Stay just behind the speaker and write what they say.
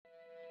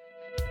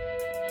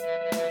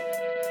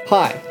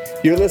Hi,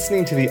 you're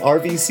listening to the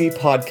RVC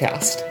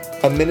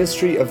Podcast, a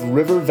ministry of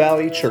River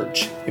Valley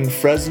Church in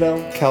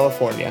Fresno,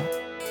 California.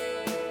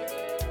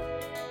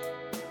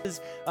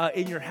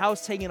 In your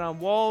house, hanging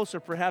on walls, or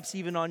perhaps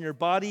even on your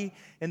body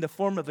in the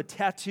form of a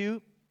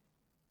tattoo.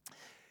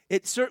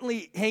 It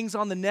certainly hangs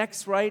on the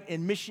necks, right,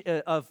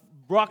 of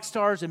rock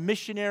stars and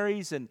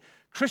missionaries and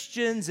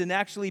Christians and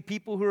actually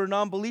people who are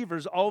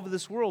non-believers all over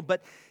this world.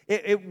 But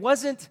it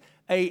wasn't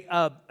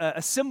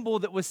a symbol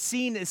that was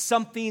seen as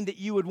something that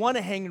you would want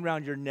to hang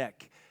around your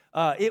neck.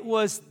 It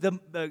was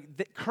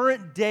the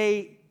current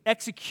day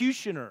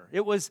executioner.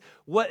 It was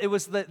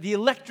the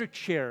electric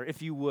chair,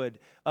 if you would,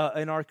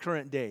 in our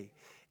current day.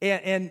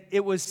 And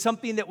it was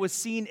something that was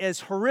seen as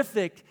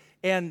horrific,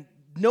 and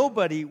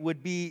nobody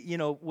would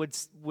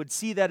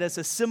see that as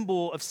a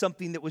symbol of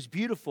something that was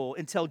beautiful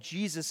until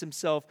Jesus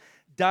himself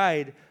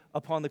died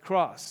upon the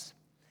cross.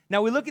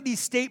 Now, we look at these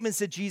statements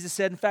that Jesus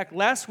said. In fact,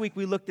 last week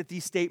we looked at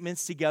these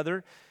statements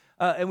together,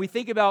 and we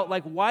think about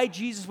why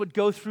Jesus would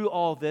go through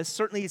all this.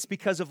 Certainly it's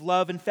because of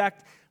love. In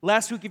fact,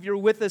 last week, if you were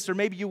with us, or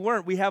maybe you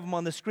weren't, we have them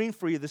on the screen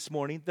for you this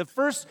morning. The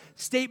first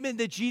statement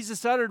that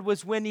Jesus uttered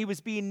was when he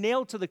was being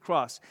nailed to the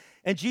cross.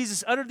 And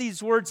Jesus uttered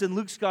these words in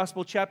Luke's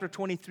Gospel, chapter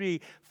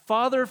 23,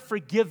 "Father,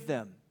 forgive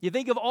them." You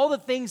think of all the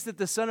things that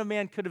the Son of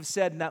Man could have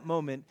said in that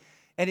moment,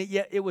 and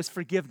yet it was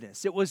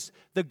forgiveness. It was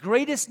the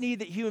greatest need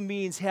that human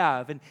beings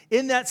have. And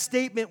in that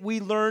statement, we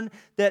learn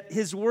that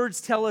his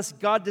words tell us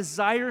God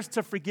desires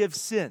to forgive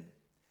sin.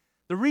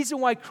 The reason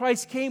why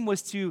Christ came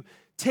was to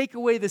take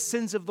away the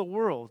sins of the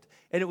world.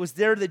 And it was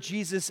there that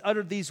Jesus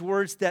uttered these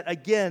words that,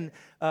 again,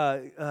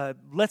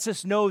 lets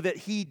us know that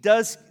he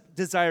does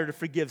desire to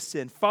forgive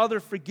sin. Father,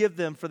 forgive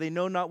them, for they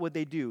know not what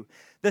they do.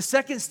 The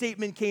second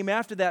statement came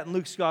after that in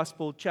Luke's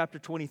Gospel, chapter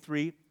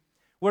 23,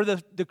 where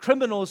the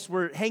criminals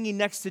were hanging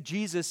next to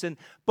Jesus, and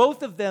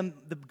both of them,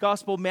 the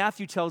Gospel of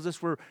Matthew tells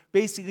us, were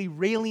basically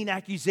railing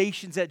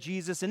accusations at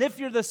Jesus. And if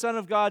you're the Son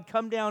of God,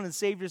 come down and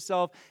save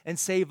yourself and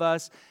save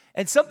us.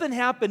 And something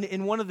happened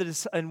in one of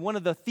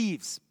the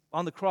thieves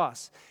on the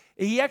cross.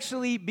 He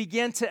actually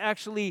began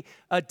to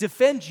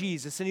defend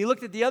Jesus, and he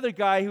looked at the other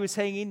guy who was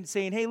hanging,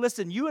 saying, "Hey,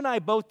 listen, you and I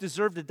both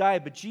deserve to die,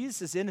 but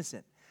Jesus is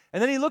innocent."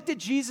 And then he looked at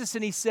Jesus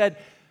and he said,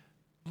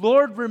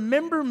 "Lord,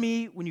 remember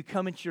me when you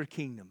come into your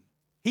kingdom."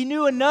 He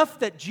knew enough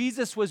that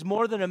Jesus was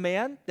more than a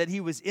man, that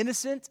he was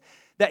innocent,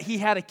 that he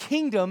had a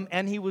kingdom,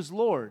 and he was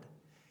Lord.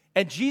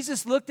 And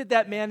Jesus looked at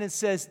that man and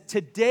says,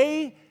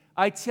 "Today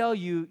I tell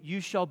you,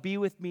 you shall be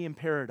with me in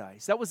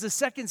paradise." That was the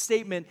second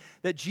statement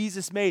that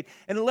Jesus made.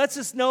 And it lets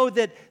us know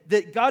that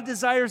God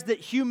desires that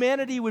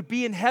humanity would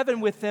be in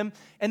heaven with him,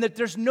 and that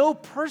there's no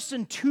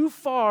person too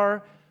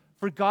far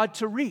for God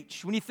to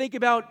reach. When you think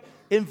about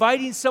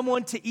inviting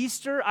someone to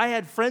Easter, I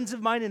had friends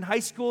of mine in high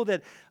school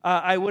that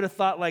I would have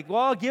thought well,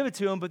 I'll give it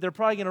to them, but they're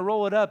probably going to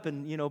roll it up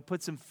and,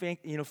 put some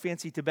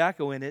fancy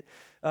tobacco in it,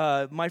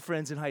 my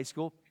friends in high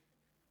school.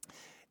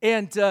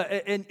 And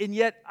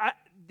yet,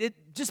 it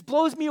just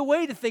blows me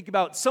away to think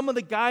about some of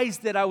the guys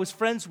that I was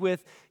friends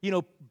with,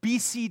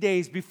 BC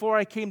days before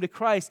I came to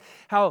Christ,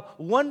 how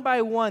one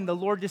by one the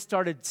Lord just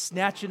started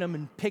snatching them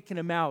and picking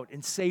them out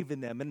and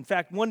saving them. And in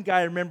fact, one guy,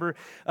 I remember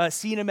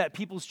seeing him at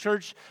People's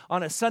Church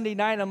on a Sunday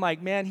night. I'm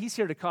like, man, he's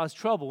here to cause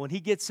trouble. And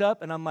he gets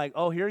up and I'm like,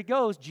 oh, here he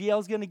goes.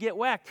 GL's going to get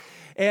whacked.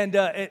 And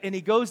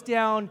he goes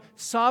down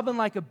sobbing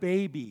like a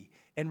baby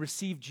and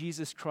receive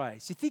Jesus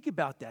Christ. You think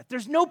about that.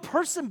 There's no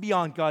person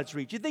beyond God's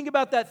reach. You think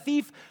about that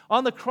thief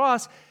on the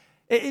cross.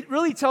 It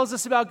really tells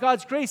us about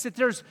God's grace, that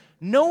there's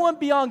no one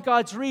beyond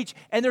God's reach,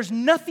 and there's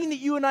nothing that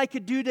you and I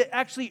could do to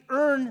actually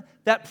earn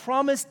that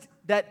promised,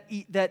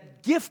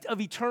 that gift of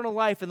eternal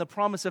life and the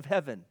promise of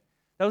heaven.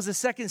 That was the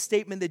second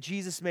statement that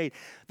Jesus made.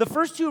 The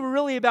first two were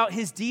really about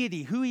his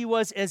deity, who he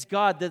was as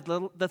God.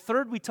 The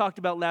third we talked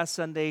about last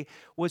Sunday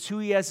was who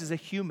he is as a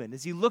human.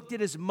 As he looked at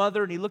his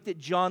mother and he looked at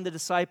John, the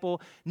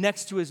disciple,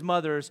 next to his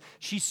mother's,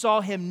 she saw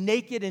him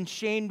naked and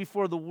shamed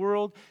before the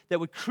world that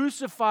would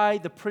crucify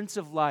the Prince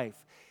of Life.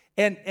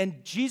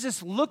 And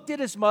Jesus looked at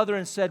his mother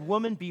and said,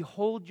 "Woman,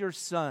 behold your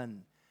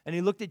son." And he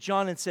looked at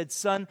John and said,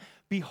 "Son,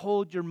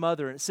 behold your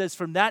mother." And it says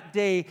from that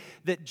day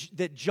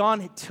that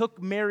John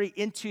took Mary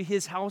into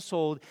his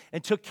household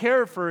and took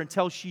care of her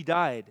until she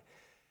died.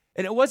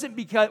 And it wasn't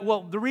because,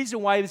 the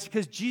reason why was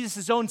because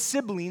Jesus' own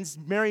siblings,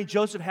 Mary and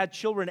Joseph, had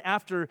children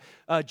after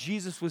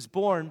Jesus was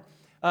born.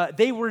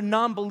 They were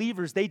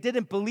non-believers. They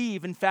didn't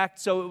believe. In fact,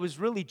 so it was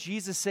really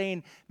Jesus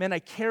saying, man, I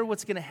care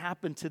what's going to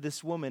happen to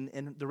this woman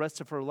in the rest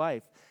of her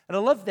life. And I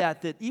love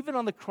that even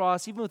on the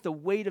cross, even with the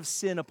weight of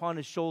sin upon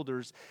his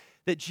shoulders,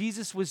 that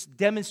Jesus was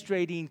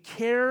demonstrating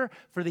care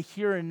for the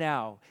here and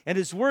now. And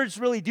his words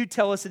really do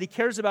tell us that he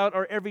cares about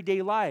our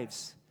everyday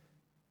lives.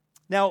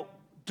 Now,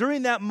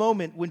 during that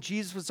moment when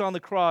Jesus was on the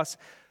cross,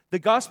 the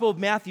Gospel of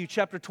Matthew,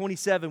 chapter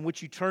 27,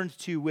 which you turned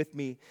to with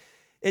me,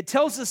 it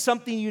tells us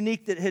something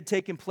unique that had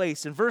taken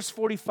place. In verse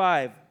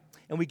 45,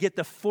 and we get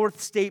the fourth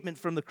statement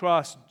from the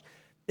cross.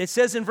 It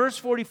says in verse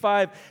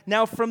 45,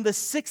 "Now from the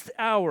 6th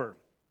hour,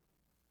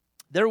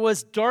 there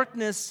was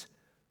darkness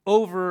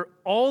over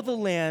all the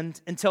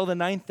land until the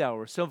 9th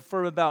hour." So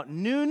from about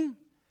noon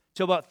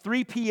till about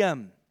 3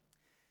 p.m.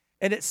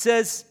 And it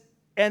says,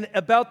 and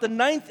about the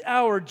 9th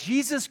hour,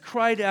 Jesus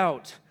cried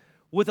out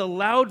with a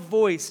loud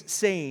voice,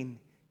 saying,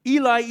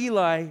 Eli,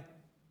 Eli,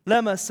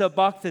 lema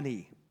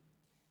sabachthani.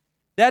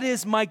 That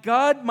is, my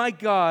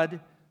God,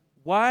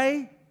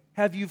 why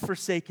have you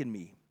forsaken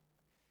me?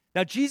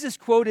 Now, Jesus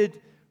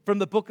quoted from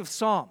the book of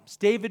Psalms.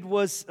 David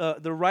was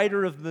the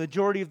writer of the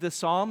majority of the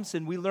Psalms,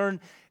 and we learn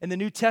in the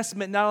New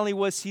Testament, not only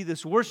was he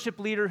this worship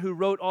leader who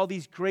wrote all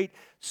these great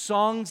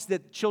songs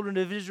that children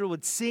of Israel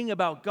would sing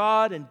about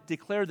God and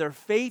declare their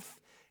faith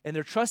and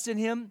their trust in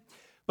him,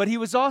 but he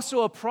was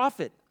also a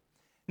prophet.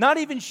 Not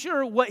even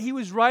sure what he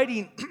was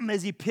writing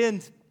as he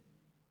penned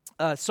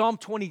Psalm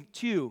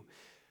 22,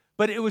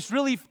 but it was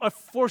really a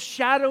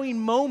foreshadowing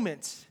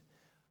moment,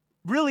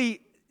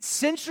 really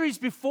centuries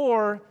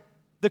before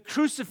the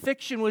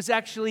crucifixion was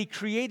actually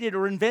created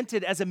or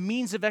invented as a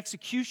means of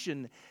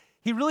execution.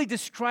 He really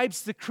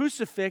describes the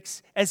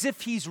crucifix as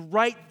if he's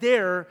right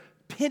there,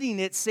 pinning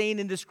it, saying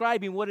and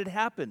describing what had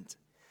happened.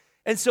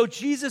 And so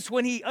Jesus,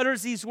 when he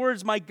utters these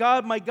words, my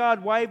God,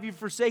 why have you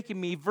forsaken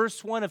me?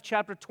 Verse 1 of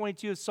chapter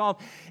 22 of Psalm,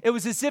 it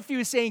was as if he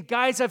was saying,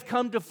 guys, I've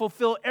come to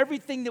fulfill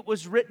everything that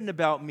was written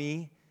about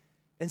me.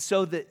 And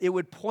so that it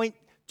would point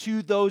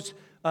to those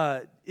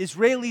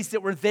Israelis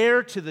that were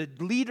there, to the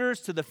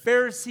leaders, to the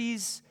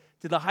Pharisees,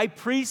 to the high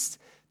priests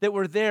that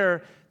were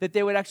there, that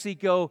they would actually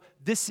go,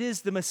 this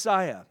is the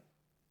Messiah.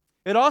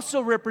 It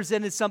also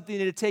represented something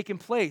that had taken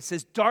place.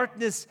 As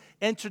darkness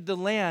entered the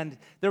land,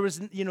 there was,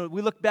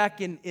 we look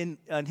back in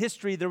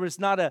history, there was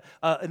not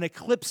an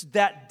eclipse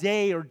that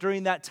day or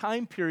during that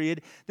time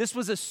period. This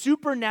was a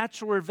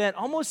supernatural event,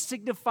 almost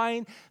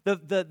signifying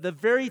the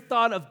very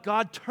thought of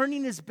God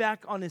turning his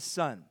back on his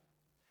son.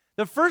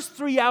 The first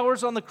 3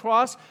 hours on the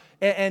cross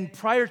and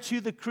prior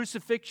to the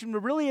crucifixion were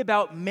really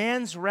about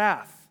man's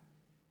wrath.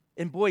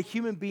 And boy,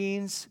 human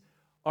beings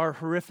are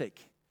horrific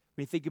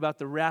when you think about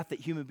the wrath that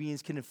human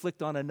beings can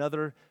inflict on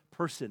another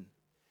person.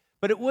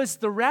 But it was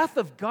the wrath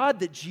of God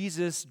that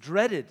Jesus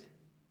dreaded.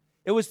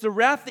 It was the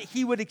wrath that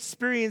he would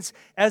experience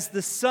as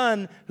the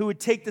Son who would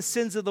take the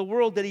sins of the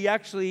world that he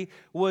actually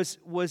was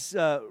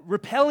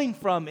repelling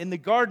from in the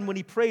garden when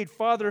he prayed,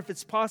 Father, if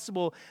it's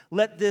possible,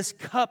 let this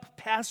cup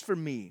pass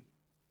from me.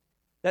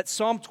 That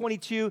Psalm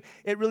 22,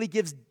 it really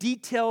gives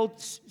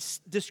detailed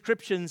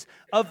descriptions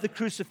of the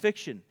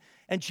crucifixion.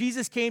 And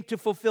Jesus came to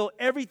fulfill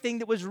everything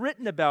that was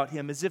written about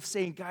him, as if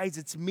saying, guys,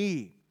 it's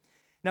me.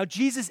 Now,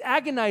 Jesus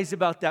agonized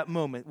about that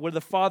moment where the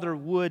Father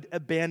would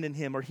abandon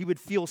him or he would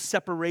feel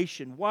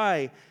separation.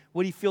 Why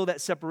would he feel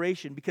that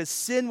separation? Because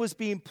sin was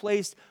being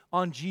placed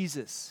on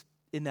Jesus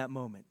in that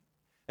moment.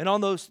 And on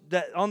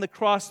the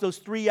cross, those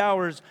 3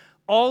 hours,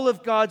 all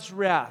of God's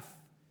wrath,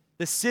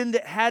 the sin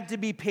that had to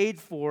be paid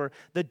for,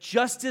 the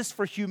justice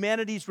for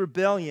humanity's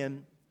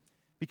rebellion,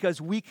 because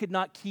we could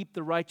not keep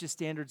the righteous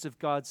standards of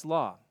God's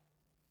law.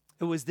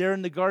 It was there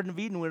in the Garden of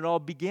Eden when it all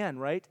began,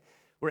 right?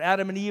 Where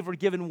Adam and Eve were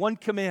given one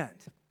command.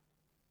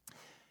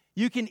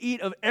 You can eat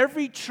of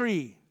every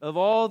tree of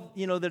all,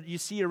 that you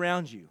see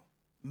around you.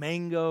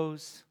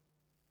 Mangoes.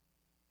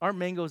 Aren't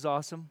mangoes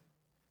awesome?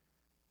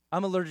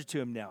 I'm allergic to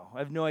them now. I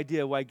have no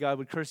idea why God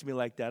would curse me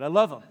like that. I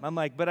love them. I'm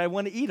like, but I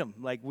want to eat them.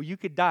 Like, well, you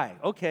could die.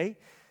 Okay,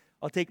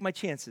 I'll take my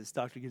chances,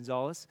 Dr.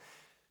 Gonzalez,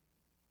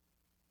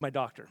 my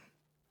doctor.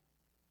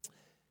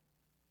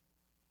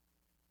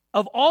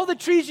 Of all the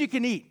trees you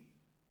can eat,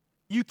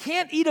 you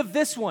can't eat of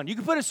this one. You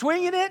can put a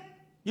swing in it.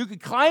 You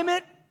could climb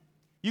it.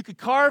 You could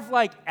carve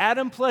like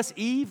Adam plus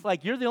Eve.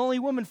 Like, you're the only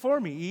woman for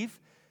me, Eve.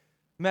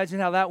 Imagine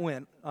how that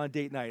went on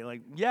date night.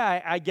 Like,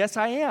 yeah, I guess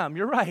I am.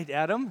 You're right,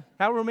 Adam.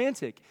 How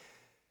romantic.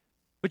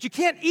 But you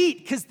can't eat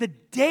because the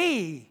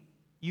day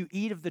you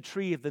eat of the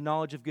tree of the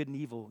knowledge of good and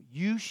evil,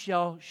 you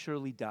shall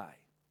surely die.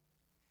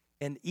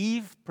 And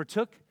Eve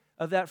partook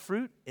of that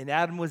fruit, and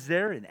Adam was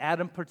there, and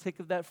Adam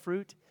partook of that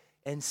fruit,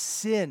 and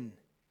sin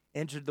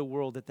entered the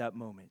world at that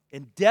moment.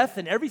 And death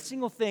and every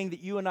single thing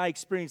that you and I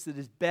experience that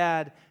is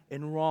bad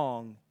and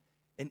wrong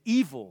and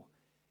evil,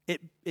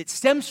 it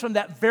stems from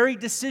that very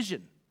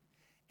decision.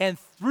 And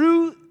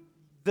through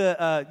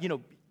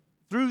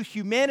through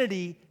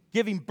humanity,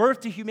 giving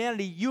birth to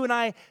humanity, you and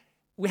I,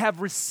 we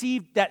have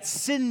received that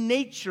sin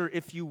nature,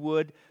 if you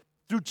would,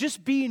 through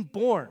just being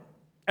born.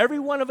 Every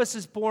one of us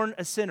is born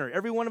a sinner.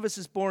 Every one of us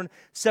is born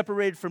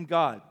separated from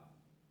God.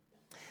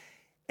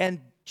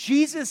 And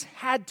Jesus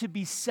had to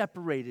be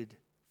separated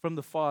from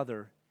the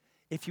Father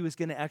if he was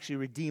going to actually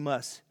redeem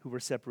us who were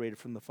separated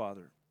from the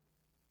Father.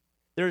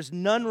 There is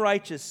none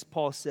righteous,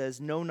 Paul says,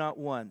 no, not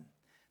one.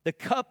 The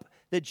cup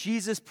that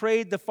Jesus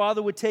prayed the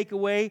Father would take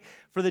away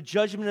for the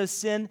judgment of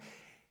sin,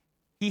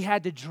 he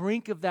had to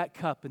drink of that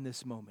cup in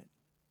this moment.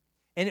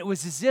 And it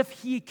was as if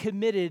he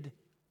committed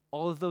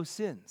all of those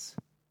sins.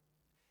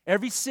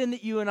 Every sin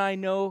that you and I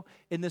know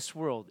in this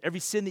world, every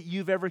sin that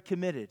you've ever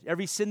committed,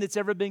 every sin that's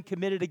ever been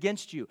committed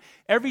against you,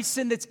 every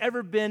sin that's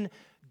ever been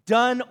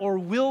done or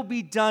will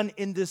be done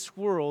in this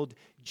world,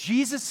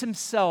 Jesus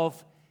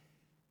himself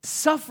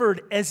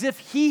suffered as if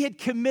he had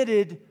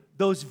committed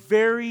those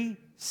very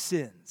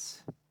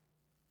sins.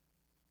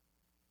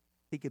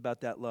 Think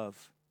about that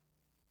love.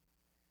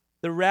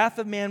 The wrath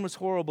of man was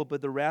horrible,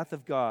 but the wrath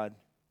of God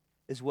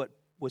is what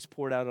was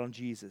poured out on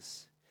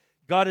Jesus.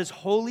 God is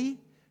holy.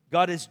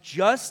 God is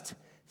just.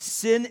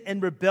 Sin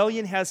and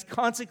rebellion has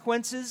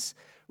consequences.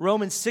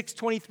 Romans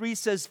 6:23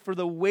 says, "For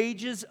the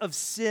wages of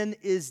sin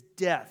is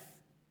death."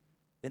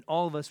 And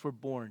all of us were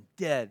born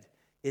dead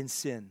in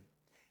sin.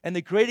 And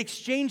the great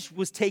exchange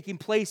was taking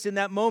place in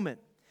that moment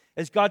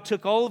as God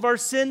took all of our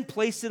sin,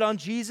 placed it on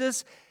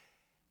Jesus,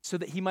 so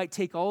that he might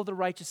take all the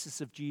righteousness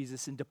of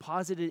Jesus and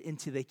deposit it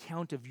into the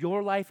account of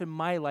your life and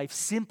my life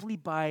simply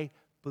by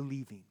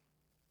believing.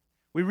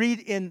 We read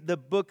in the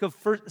book of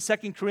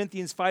 2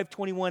 Corinthians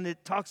 5:21,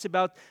 it talks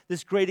about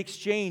this great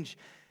exchange.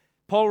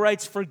 Paul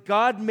writes, "For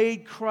God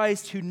made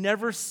Christ, who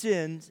never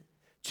sinned,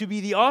 to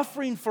be the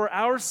offering for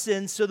our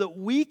sins so that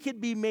we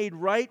could be made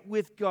right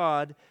with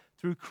God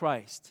through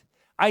Christ."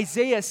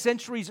 Isaiah,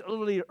 centuries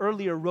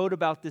earlier, wrote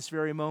about this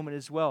very moment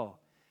as well.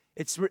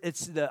 It's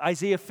the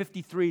Isaiah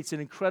 53. It's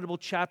an incredible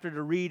chapter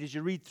to read. As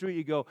you read through it,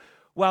 you go,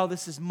 wow,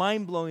 this is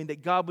mind-blowing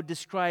that God would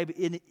describe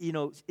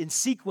in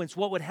sequence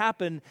what would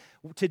happen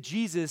to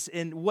Jesus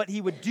and what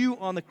he would do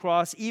on the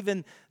cross.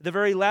 Even the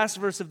very last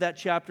verse of that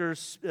chapter,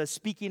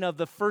 speaking of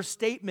the first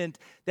statement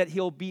that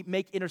he'll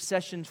make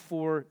intercession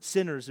for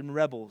sinners and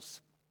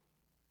rebels.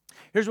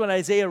 Here's what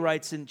Isaiah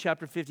writes in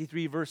chapter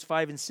 53, verse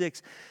 5 and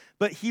 6.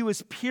 "But he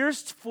was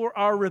pierced for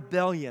our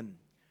rebellion,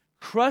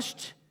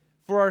 crushed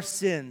for our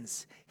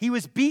sins. He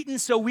was beaten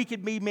so we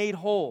could be made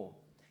whole.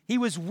 He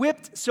was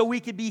whipped so we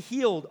could be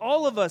healed.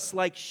 All of us,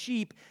 like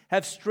sheep,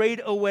 have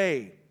strayed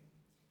away.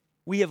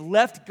 We have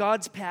left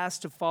God's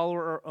path to follow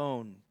our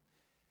own."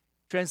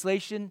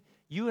 Translation,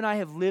 you and I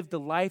have lived the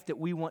life that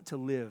we want to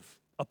live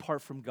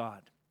apart from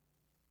God.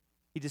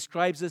 He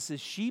describes us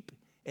as sheep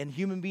and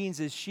human beings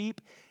as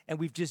sheep, and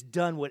we've just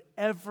done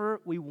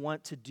whatever we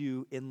want to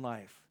do in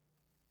life.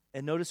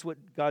 And notice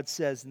what God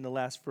says in the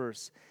last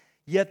verse.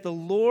 "Yet the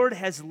Lord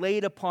has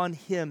laid upon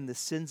him the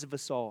sins of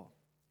us all."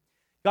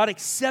 God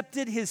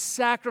accepted his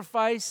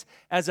sacrifice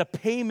as a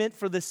payment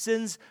for the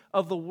sins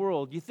of the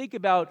world. You think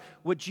about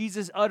what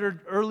Jesus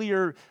uttered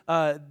earlier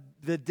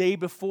the day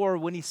before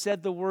when he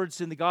said the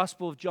words in the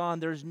Gospel of John,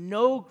 "There's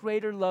no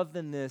greater love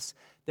than this,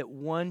 that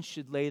one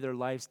should lay their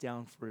lives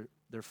down for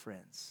their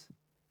friends."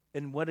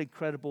 And what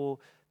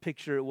incredible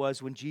picture it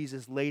was when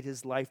Jesus laid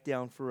his life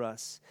down for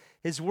us.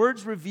 His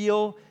words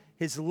reveal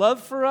his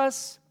love for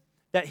us,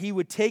 that he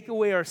would take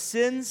away our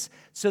sins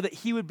so that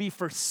he would be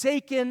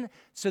forsaken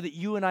so that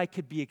you and I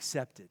could be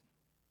accepted.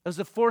 That was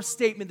the fourth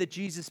statement that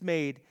Jesus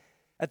made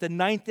at the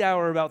 9th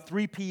hour, about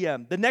 3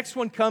 p.m. The next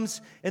one comes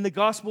in the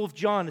Gospel of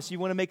John. So you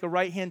want to make a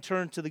right-hand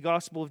turn to the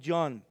Gospel of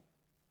John.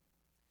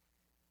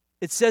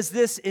 It says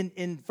this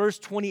in verse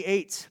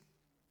 28,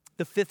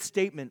 the fifth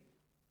statement.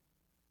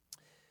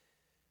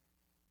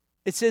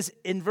 It says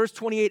in verse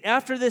 28,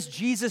 "After this,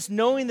 Jesus,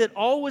 knowing that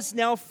all was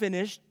now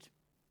finished,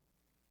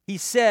 he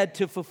said,"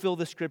 to fulfill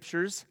the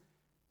scriptures,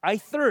 "I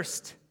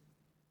thirst."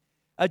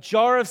 A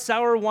jar of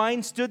sour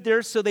wine stood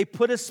there, so they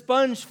put a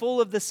sponge full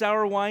of the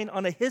sour wine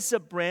on a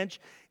hyssop branch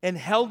and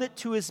held it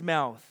to his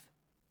mouth.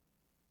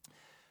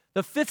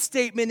 The fifth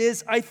statement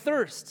is, "I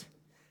thirst."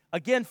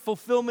 Again,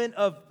 fulfillment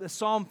of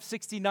Psalm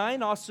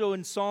 69, also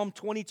in Psalm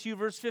 22,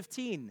 verse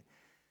 15.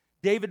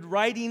 David,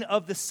 writing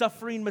of the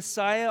suffering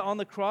Messiah on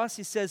the cross,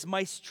 he says,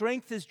 "My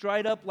strength is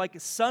dried up like a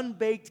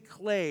sun-baked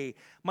clay.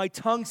 My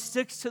tongue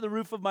sticks to the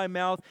roof of my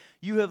mouth.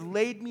 You have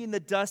laid me in the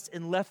dust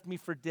and left me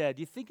for dead."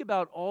 You think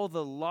about all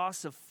the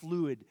loss of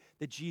fluid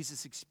that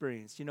Jesus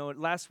experienced. You know,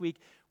 last week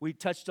we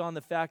touched on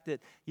the fact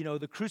that,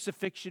 the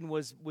crucifixion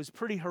was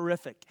pretty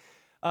horrific.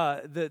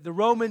 The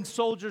Roman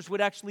soldiers would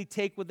actually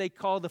take what they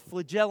call the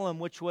flagellum,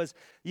 which was,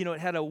 it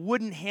had a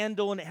wooden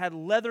handle and it had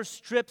leather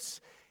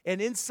strips. And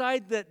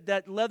inside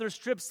that leather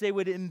strips, they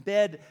would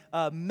embed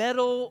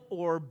metal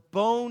or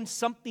bone,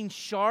 something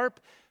sharp,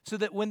 so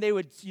that when they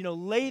would,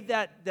 lay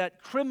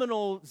that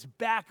criminal's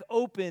back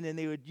open and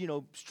they would,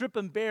 strip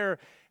him bare,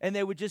 and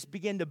they would just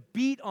begin to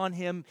beat on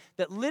him,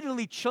 that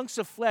literally chunks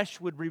of flesh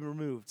would be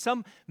removed.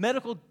 Some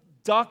medical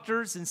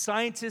doctors and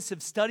scientists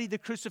have studied the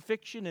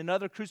crucifixion and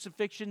other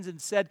crucifixions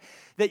and said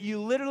that you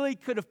literally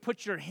could have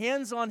put your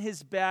hands on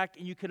his back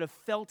and you could have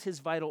felt his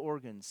vital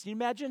organs. Can you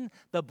imagine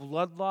the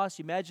blood loss?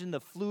 You imagine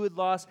the fluid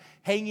loss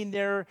hanging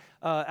there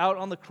out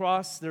on the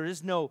cross? There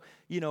is no,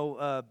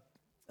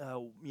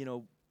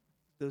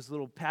 those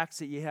little packs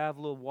that you have,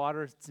 a little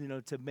water,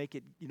 to make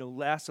it,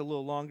 last a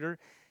little longer.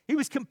 He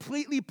was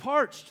completely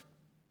parched.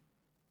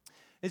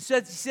 He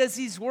says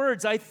these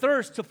words, "I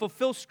thirst," to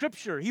fulfill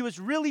Scripture. He was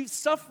really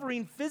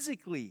suffering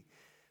physically.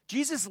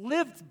 Jesus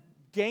lived,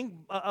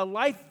 gang, a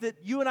life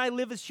that you and I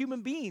live as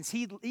human beings.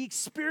 He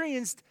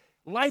experienced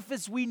life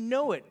as we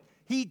know it.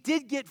 He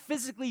did get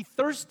physically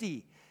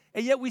thirsty.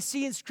 And yet we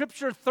see in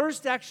Scripture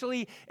thirst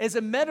actually as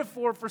a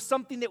metaphor for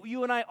something that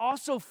you and I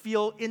also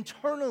feel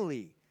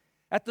internally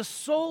at the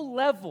soul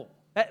level.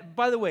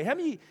 By the way, how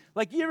many,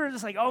 you ever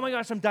just oh my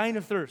gosh, I'm dying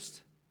of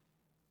thirst,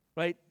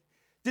 right?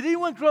 Did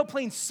anyone grow up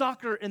playing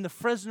soccer in the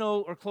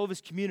Fresno or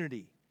Clovis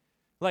community?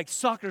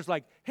 Soccer's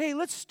hey,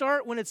 let's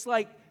start when it's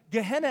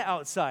Gehenna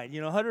outside,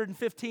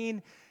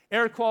 115.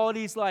 Air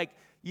quality's like,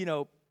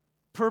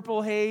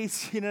 purple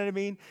haze, you know what I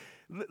mean?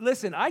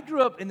 Listen, I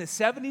grew up in the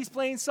 70s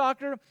playing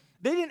soccer.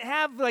 They didn't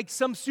have like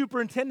some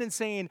superintendent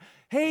saying,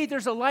 hey,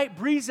 there's a light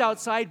breeze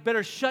outside,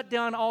 better shut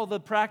down all the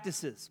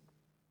practices.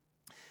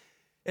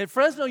 At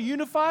Fresno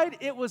Unified,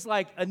 it was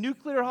like a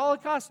nuclear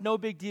holocaust, no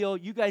big deal.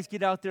 You guys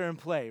get out there and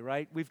play,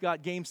 right? We've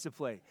got games to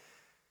play.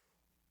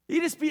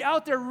 You'd just be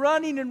out there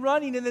running,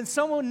 and then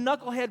someone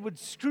knucklehead would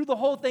screw the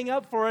whole thing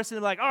up for us, and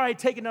they're like, all right,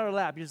 take another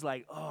lap. You're just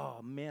like, oh,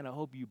 man, I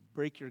hope you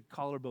break your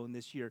collarbone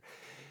this year.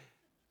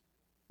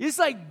 It's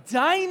like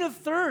dying of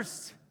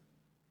thirst.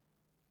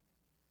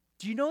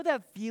 Do you know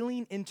that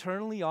feeling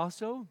internally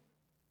also?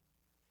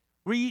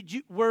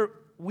 Where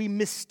we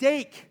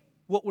mistake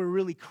what we're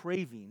really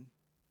craving.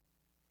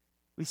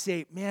 We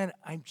say, man,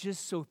 I'm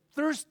just so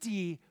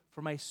thirsty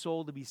for my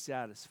soul to be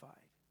satisfied.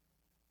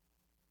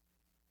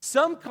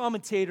 Some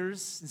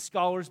commentators and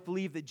scholars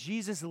believe that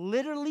Jesus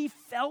literally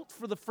felt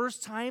for the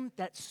first time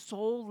that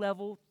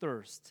soul-level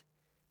thirst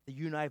that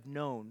you and I have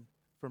known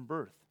from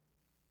birth.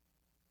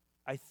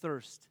 I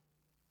thirst.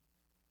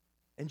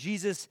 And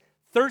Jesus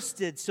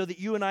thirsted so that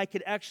you and I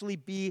could actually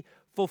be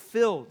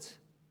fulfilled.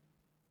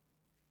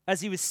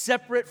 As he was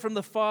separate from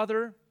the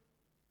Father,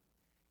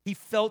 he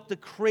felt the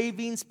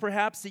cravings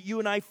perhaps that you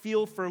and I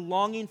feel for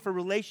longing for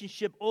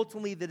relationship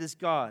ultimately that is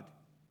God.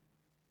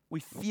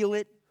 We feel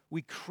it.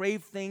 We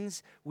crave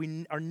things.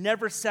 We are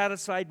never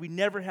satisfied. We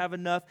never have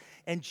enough.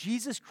 And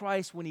Jesus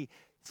Christ, when he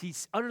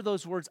uttered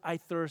those words, I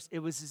thirst, it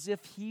was as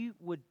if he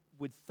would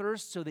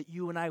thirst so that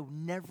you and I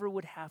never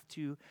would have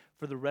to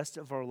for the rest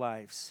of our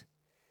lives.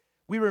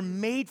 We were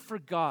made for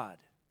God.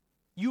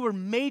 You were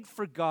made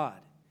for God.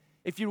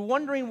 If you're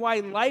wondering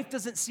why life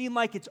doesn't seem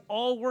like it's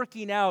all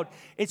working out,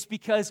 it's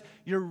because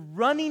you're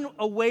running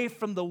away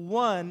from the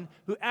one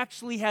who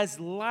actually has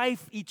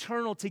life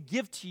eternal to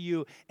give to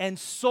you and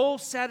soul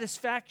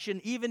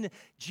satisfaction. Even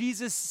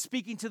Jesus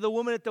speaking to the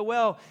woman at the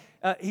well,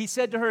 he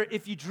said to her,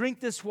 if you drink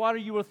this water,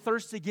 you will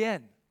thirst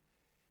again.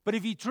 But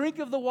if you drink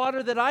of the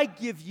water that I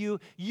give you,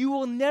 you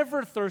will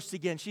never thirst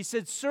again. She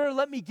said, sir,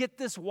 let me get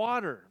this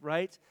water,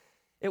 right?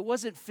 It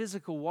wasn't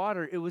physical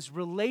water. It was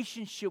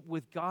relationship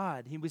with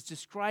God. He was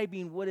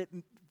describing what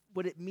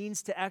it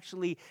means to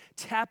actually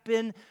tap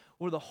in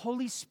where the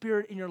Holy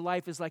Spirit in your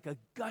life is like a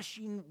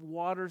gushing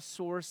water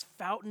source,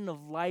 fountain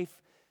of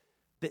life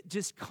that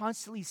just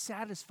constantly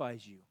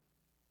satisfies you.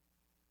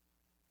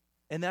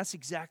 And that's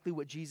exactly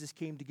what Jesus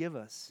came to give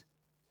us.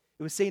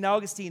 It was St.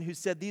 Augustine who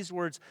said these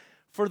words,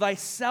 for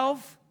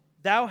thyself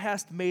thou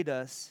hast made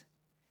us,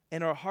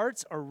 and our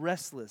hearts are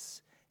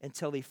restless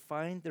until they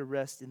find their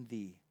rest in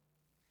thee.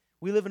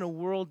 We live in a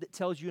world that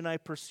tells you and I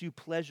pursue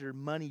pleasure,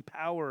 money,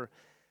 power,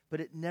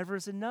 but it never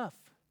is enough.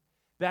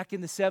 Back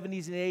in the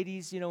 70s and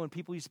 80s, when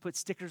people used to put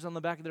stickers on the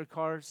back of their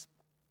cars,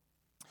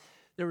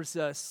 there was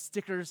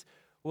stickers.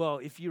 Well,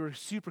 if you were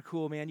super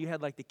cool, man, you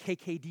had like the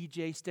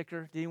KKDJ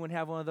sticker. Did anyone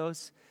have one of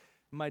those?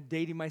 Am I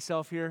dating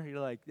myself here? You're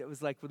like, that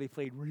was like where they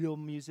played real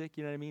music,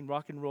 you know what I mean?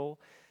 Rock and roll.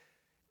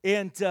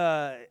 And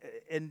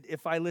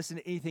if I listened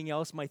to anything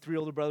else, my 3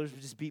 older brothers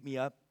would just beat me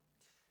up.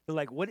 They're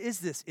like, what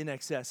is this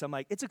INXS? I'm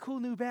like, it's a cool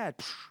new band.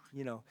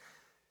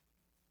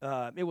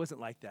 It wasn't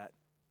like that.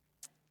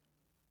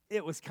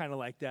 It was kind of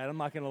like that. I'm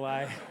not going to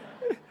lie.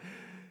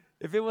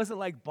 If it wasn't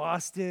like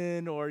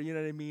Boston or, you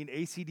know what I mean,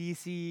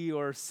 AC/DC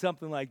or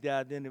something like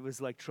that, then it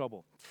was like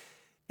trouble.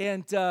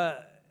 And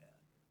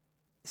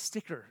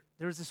sticker.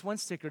 There was this one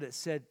sticker that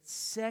said,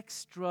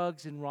 sex,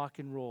 drugs, and rock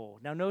and roll.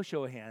 Now, no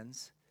show of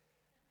hands.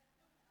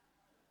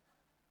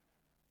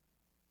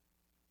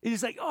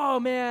 He's like, oh,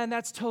 man,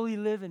 that's totally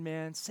living,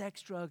 man.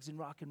 Sex, drugs, and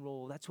rock and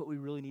roll. That's what we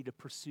really need to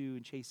pursue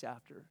and chase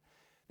after.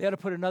 They had to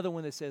put another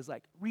one that says,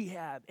 like,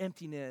 rehab,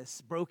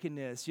 emptiness,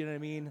 brokenness, you know what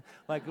I mean?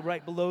 Like,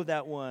 right below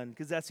that one,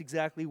 because that's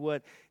exactly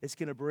what it's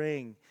going to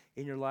bring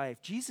in your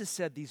life. Jesus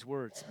said these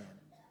words, man.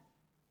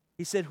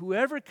 He said,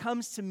 whoever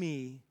comes to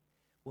me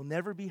will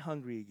never be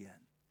hungry again.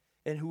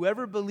 And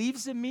whoever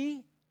believes in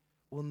me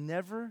will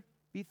never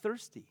be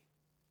thirsty.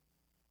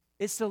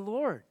 It's the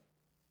Lord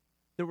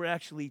that we're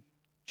actually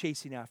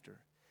chasing after.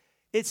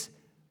 It's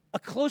a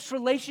close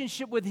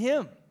relationship with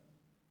Him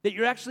that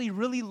you're actually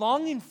really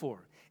longing for.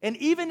 And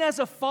even as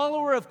a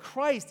follower of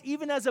Christ,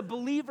 even as a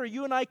believer,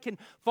 you and I can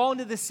fall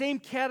into the same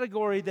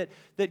category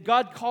that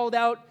God called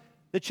out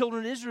the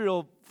children of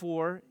Israel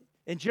for.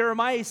 And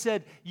Jeremiah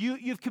said,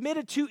 you've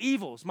committed 2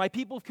 evils. My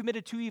people have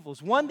committed 2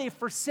 evils. One, they've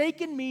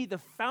forsaken me, the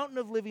fountain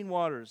of living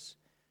waters.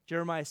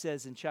 Jeremiah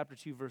says in chapter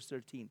 2, verse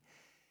 13.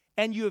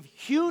 And you have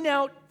hewn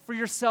out for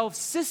yourselves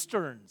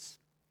cisterns.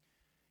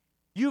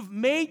 You've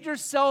made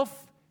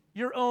yourself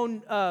your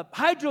own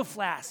hydro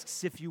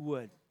flasks, if you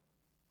would.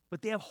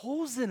 But they have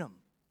holes in them.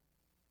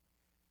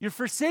 You're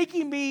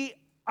forsaking me.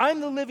 I'm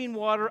the living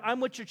water. I'm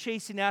what you're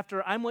chasing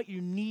after. I'm what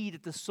you need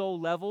at the soul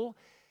level.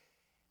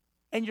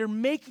 And you're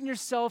making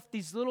yourself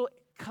these little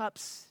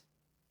cups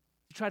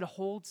to try to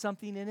hold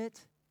something in it,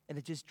 and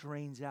it just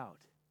drains out.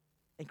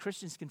 And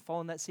Christians can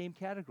fall in that same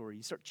category.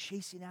 You start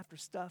chasing after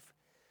stuff.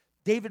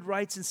 David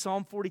writes in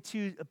Psalm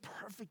 42 a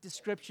perfect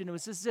description. It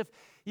was as if,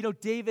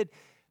 David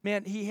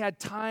man, he had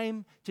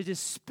time to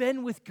just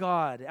spend with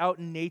God out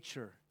in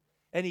nature.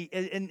 And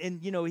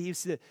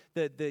he's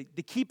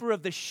the keeper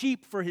of the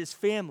sheep for his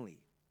family,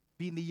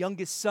 being the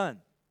youngest son.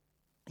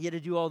 He had to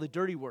do all the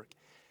dirty work.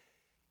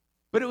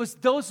 But it was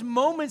those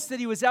moments that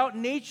he was out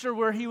in nature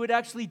where he would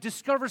actually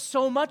discover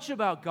so much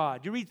about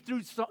God. You read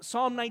through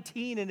Psalm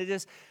 19, and it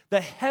is, the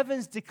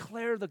heavens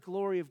declare the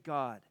glory of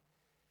God.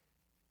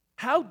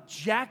 How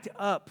jacked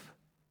up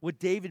would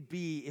David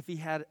be if he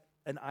had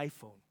an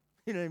iPhone?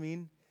 You know what I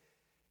mean?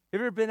 Have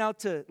you ever been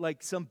out to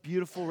like some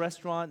beautiful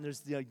restaurant and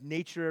there's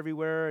nature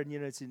everywhere, and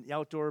it's an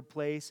outdoor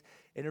place,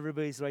 and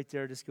everybody's right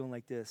there just going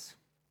like this?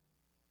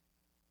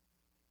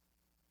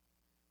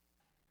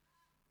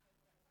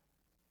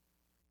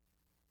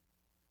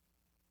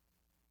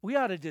 We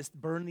ought to just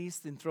burn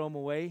these and throw them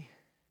away.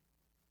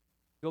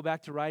 Go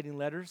back to writing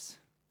letters.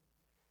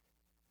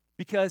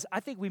 Because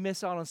I think we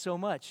miss out on so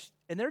much.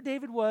 And there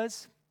David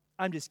was.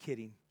 I'm just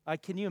kidding.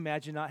 Can you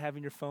imagine not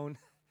having your phone?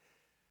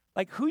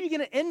 Like, who are you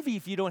going to envy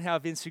if you don't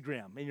have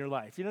Instagram in your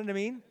life? You know what I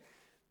mean?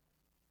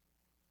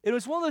 It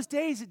was one of those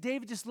days that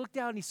David just looked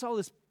out and he saw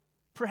this,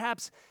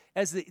 perhaps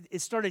as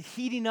it started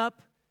heating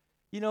up,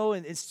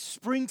 and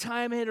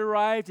springtime had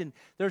arrived, and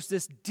there's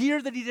this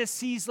deer that he just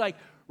sees like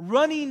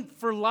running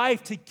for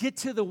life to get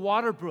to the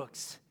water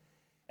brooks.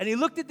 And he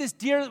looked at this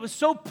deer that was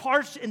so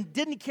parched and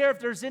didn't care if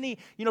there's any,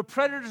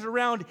 predators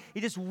around. He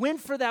just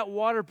went for that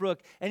water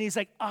brook, and he's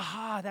like,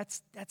 aha,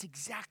 that's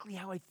exactly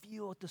how I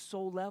feel at the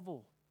soul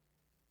level.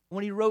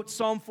 When he wrote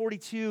Psalm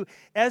 42,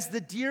 as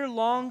the deer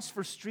longs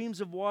for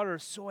streams of water,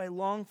 so I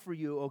long for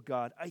you, O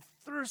God. I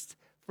thirst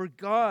for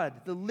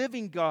God, the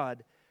living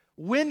God.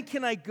 When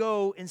can I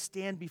go and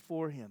stand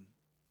before him?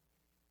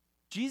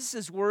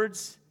 Jesus'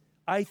 words,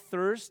 I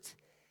thirst,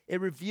 it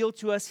revealed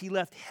to us he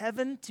left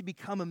heaven to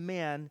become a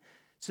man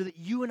so that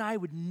you and I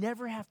would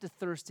never have to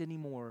thirst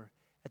anymore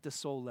at the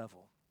soul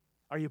level.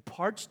 Are you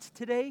parched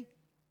today?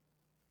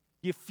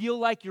 You feel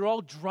like you're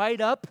all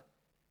dried up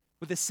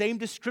with the same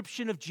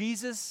description of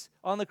Jesus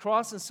on the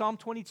cross in Psalm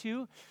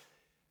 22?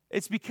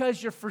 It's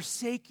because you're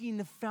forsaking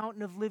the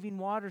fountain of living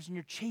waters and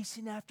you're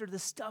chasing after the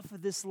stuff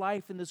of this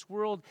life and this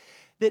world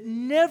that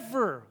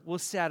never will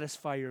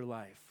satisfy your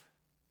life.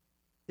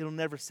 It'll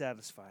never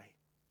satisfy.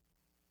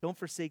 Don't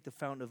forsake the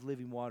fountain of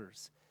living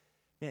waters.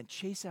 Man,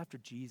 chase after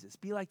Jesus.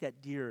 Be like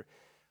that deer.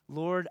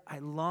 Lord, I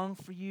long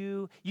for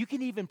you. You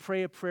can even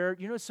pray a prayer.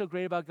 You know what's so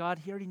great about God?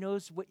 He already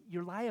knows what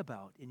you lie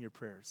about in your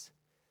prayers.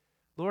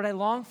 Lord, I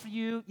long for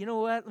you. You know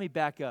what? Let me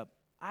back up.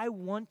 I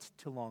want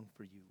to long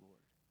for you, Lord.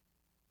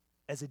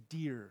 As a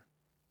deer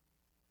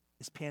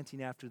is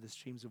panting after the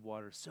streams of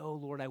water, so,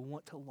 Lord, I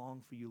want to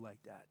long for you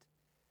like that.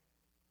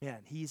 Man,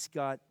 he's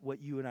got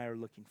what you and I are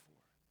looking for.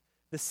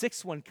 The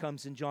sixth one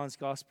comes in John's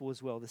gospel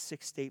as well, the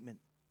sixth statement.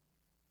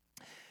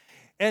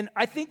 And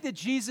I think that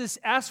Jesus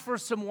asked for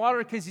some water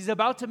because he's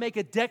about to make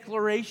a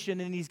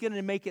declaration and he's going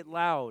to make it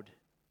loud.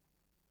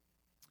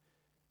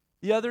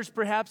 The others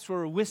perhaps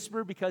were a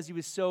whisper because he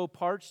was so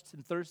parched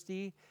and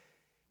thirsty,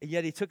 and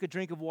yet he took a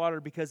drink of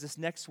water because this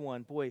next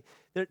one, boy,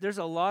 there's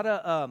a lot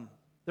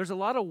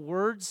of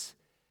words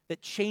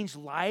that change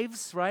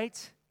lives,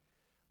 right?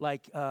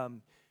 Like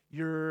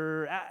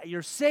you're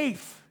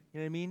safe, you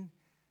know what I mean?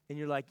 And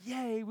you're like,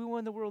 yay, we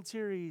won the World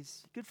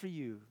Series. Good for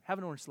you. Have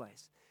an orange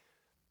slice.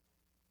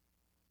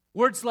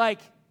 Words like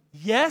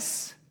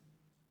yes,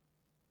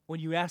 when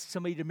you ask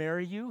somebody to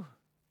marry you,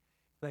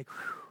 like,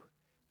 whew,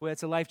 boy,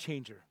 that's a life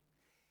changer.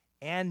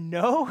 And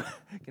no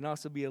can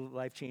also be a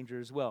life changer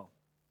as well,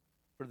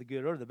 for the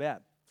good or the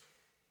bad.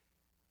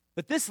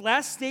 But this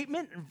last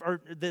statement,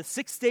 or the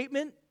sixth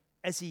statement,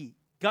 as he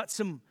got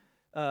some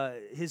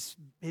his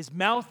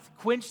mouth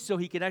quenched so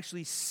he could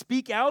actually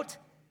speak out,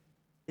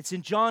 it's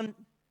in John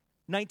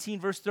 19,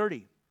 verse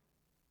 30.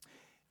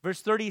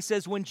 Verse 30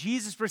 says, when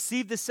Jesus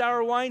received the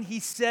sour wine,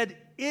 he said,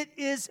 it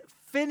is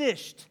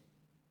finished.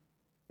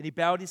 And he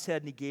bowed his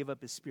head and he gave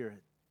up his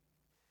spirit.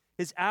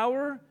 His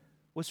hour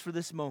was for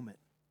this moment,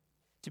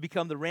 to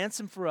become the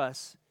ransom for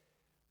us,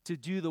 to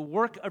do the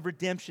work of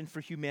redemption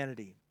for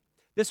humanity.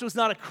 This was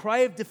not a cry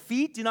of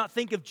defeat. Do not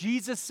think of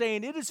Jesus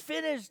saying, it is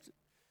finished.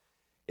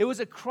 It was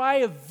a cry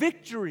of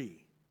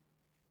victory,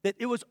 that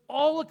it was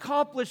all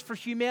accomplished for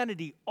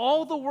humanity.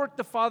 All the work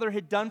the Father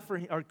had done for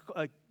him,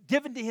 or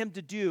given to him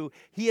to do,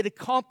 he had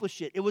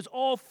accomplished it. It was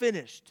all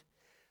finished.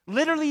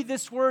 Literally,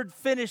 this word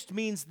finished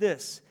means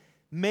this: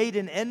 made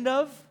an end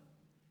of,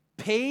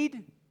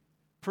 paid,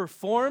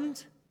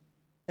 performed,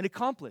 and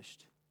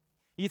accomplished.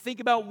 You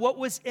think about what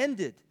was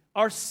ended,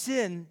 our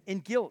sin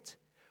and guilt.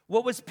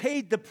 What was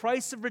paid, the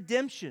price of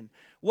redemption.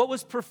 What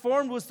was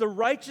performed was the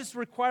righteous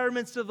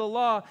requirements of the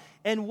law.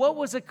 And what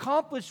was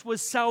accomplished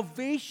was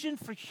salvation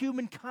for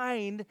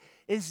humankind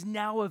is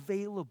now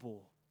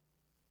available.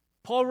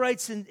 Paul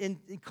writes in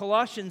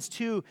Colossians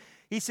 2,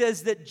 he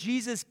says that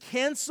Jesus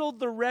canceled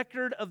the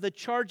record of the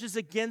charges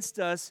against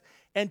us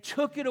and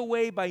took it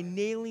away by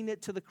nailing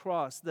it to the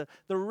cross. The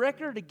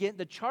record against,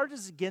 the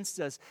charges against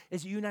us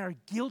is you and I are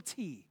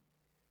guilty.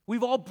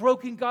 We've all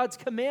broken God's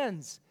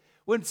commands.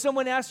 When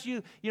someone asks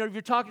you, if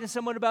you're talking to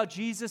someone about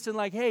Jesus and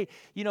like, hey,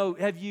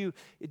 have you,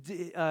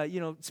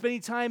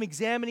 spending time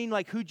examining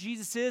like who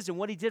Jesus is and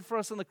what he did for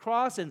us on the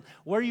cross and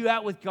where are you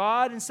at with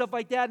God and stuff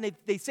like that. And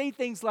they say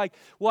things like,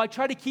 well, I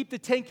try to keep the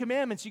 10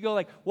 Commandments. You go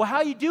like, well,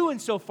 how you doing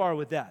so far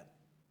with that?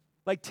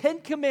 Like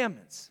 10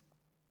 Commandments.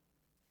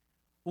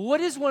 Well,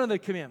 what is one of the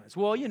commandments?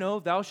 Well,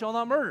 thou shalt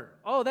not murder.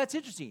 Oh, that's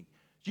interesting.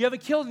 You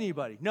haven't killed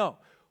anybody. No.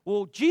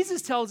 Well,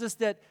 Jesus tells us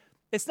that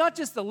it's not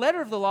just the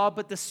letter of the law,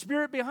 but the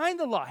spirit behind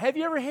the law. Have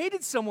you ever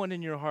hated someone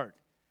in your heart?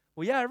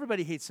 Well, yeah,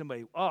 everybody hates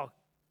somebody. Oh,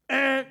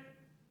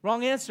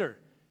 wrong answer.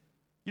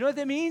 You know what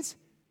that means?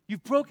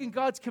 You've broken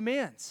God's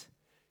commands.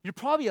 You're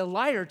probably a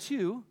liar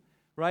too,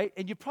 right?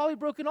 And you've probably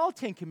broken all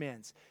 10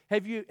 commands.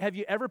 Have you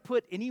ever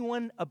put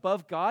anyone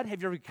above God?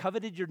 Have you ever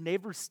coveted your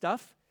neighbor's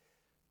stuff?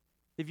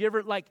 Have you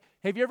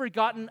ever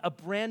gotten a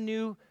brand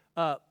new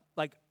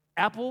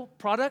Apple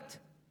product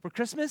for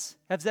Christmas?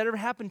 Has that ever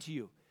happened to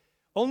you?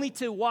 Only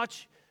to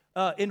watch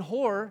in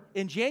horror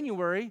in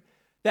January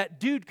that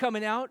dude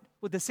coming out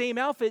with the same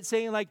outfit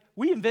saying like,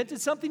 we invented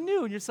something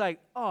new. And you're just like,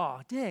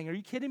 oh, dang, are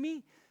you kidding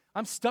me?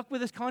 I'm stuck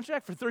with this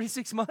contract for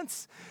 36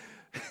 months?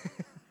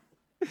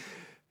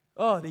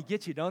 Oh, they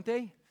get you, don't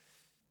they?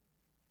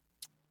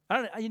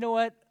 You know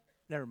what?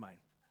 Never mind.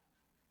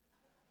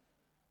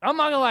 I'm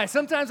not going to lie.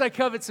 Sometimes I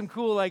covet some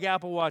cool like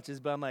Apple Watches,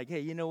 but I'm like, hey,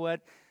 you know what?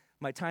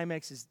 My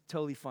Timex is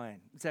totally fine.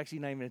 It's actually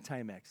not even a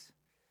Timex.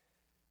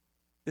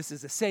 This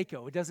is a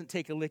Seiko. It doesn't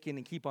take a licking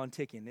and keep on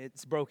ticking.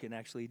 It's broken,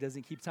 actually. It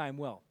doesn't keep time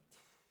well.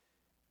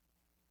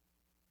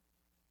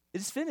 It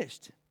is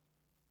finished.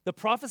 The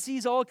prophecy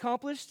is all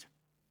accomplished.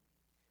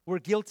 We're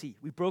guilty.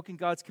 We've broken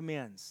God's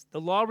commands. The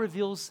law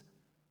reveals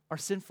our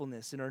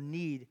sinfulness and our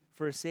need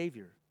for a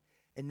Savior.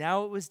 And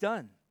now it was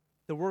done.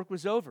 The work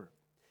was over.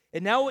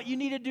 And now what you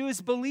need to do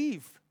is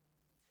believe.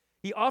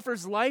 He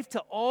offers life to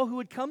all who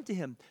would come to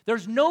him.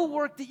 There's no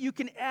work that you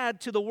can add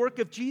to the work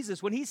of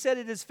Jesus. When he said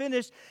it is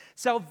finished,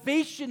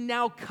 salvation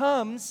now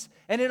comes,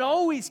 and it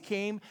always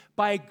came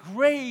by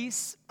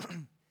grace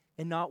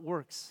and not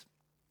works.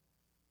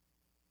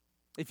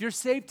 If you're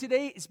saved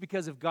today, it's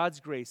because of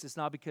God's grace. It's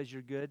not because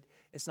you're good.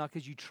 It's not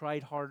because you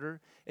tried harder.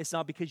 It's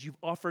not because you've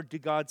offered to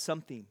God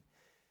something.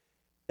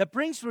 That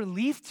brings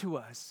relief to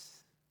us.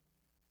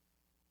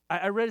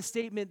 I read a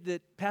statement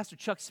that Pastor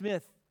Chuck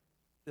Smith,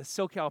 the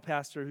SoCal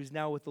pastor who's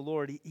now with the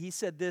Lord, he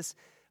said this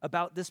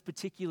about this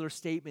particular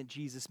statement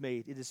Jesus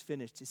made. It is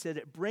finished. He said,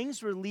 it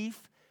brings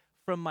relief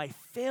from my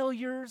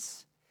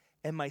failures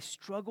and my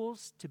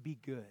struggles to be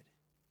good. You know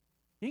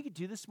what you can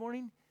do this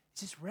morning?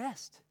 Just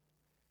rest.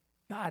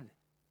 God,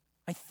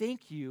 I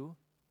thank you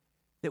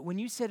that when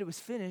you said it was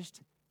finished,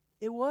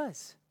 it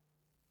was.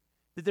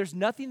 That there's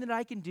nothing that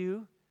I can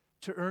do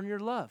to earn your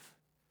love,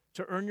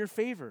 to earn your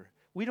favor.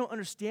 We don't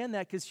understand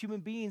that because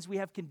human beings, we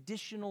have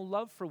conditional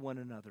love for one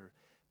another.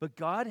 But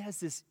God has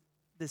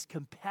this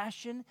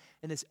compassion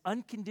and this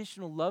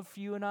unconditional love for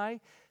you and I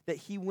that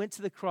he went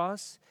to the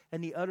cross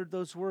and he uttered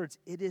those words,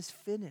 it is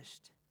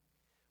finished.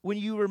 When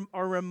you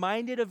are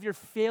reminded of your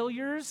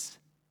failures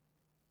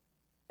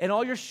and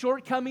all your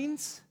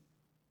shortcomings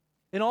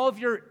and all of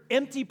your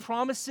empty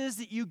promises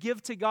that you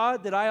give to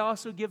God, that I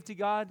also give to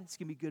God, it's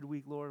going to be a good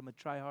week, Lord. I'm going to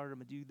try hard. I'm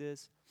going to do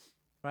this.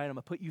 Right? I'm going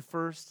to put you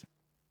first.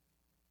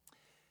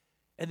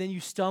 And then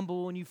you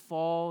stumble and you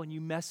fall and you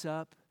mess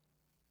up.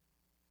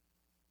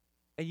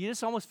 And you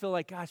just almost feel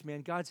like, gosh,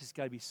 man, God's just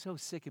got to be so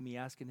sick of me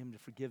asking him to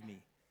forgive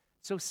me.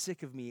 So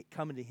sick of me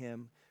coming to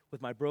him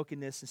with my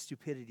brokenness and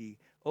stupidity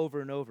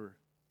over and over.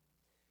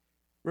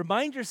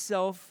 Remind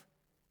yourself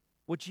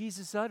what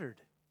Jesus uttered.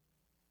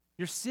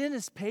 Your sin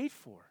is paid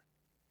for.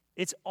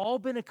 It's all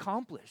been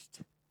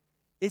accomplished.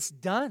 It's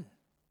done.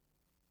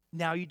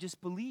 Now you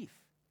just believe.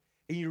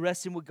 And you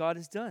rest in what God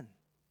has done.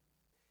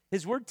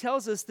 His word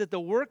tells us that the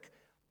work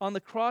on the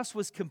cross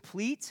was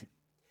complete.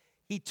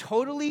 He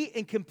totally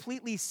and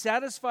completely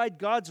satisfied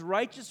God's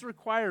righteous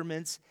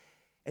requirements,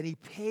 and he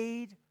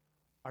paid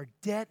our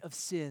debt of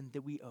sin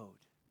that we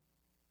owed.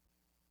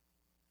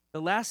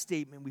 The last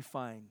statement we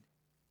find,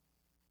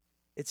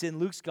 it's in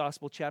Luke's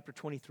Gospel, chapter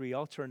 23.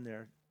 I'll turn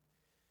there.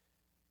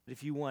 But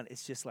if you want,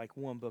 it's just like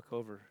one book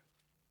over.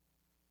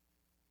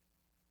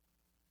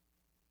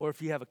 Or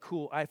if you have a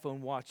cool iPhone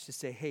watch to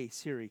say, hey,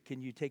 Siri,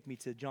 can you take me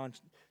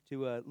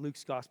to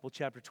Luke's Gospel,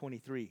 chapter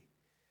 23?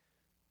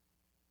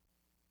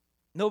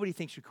 Nobody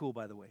thinks you're cool,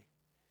 by the way.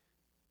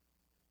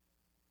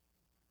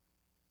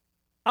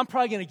 I'm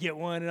probably going to get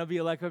one, and I'll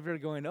be like over there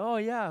going, oh,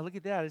 yeah, look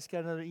at that. I just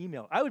got another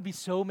email. I would be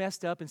so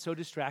messed up and so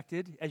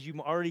distracted, as you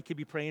already could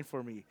be praying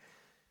for me.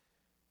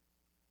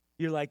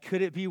 You're like,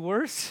 could it be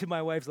worse?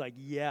 My wife's like,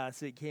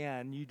 yes, it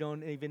can. You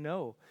don't even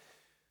know.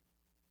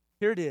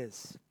 Here it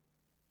is.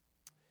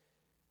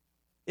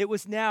 It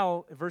was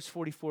now, verse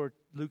 44,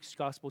 Luke's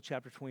Gospel,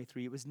 chapter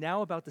 23, it was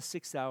now about the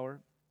 6th hour.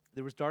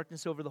 There was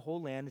darkness over the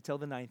whole land until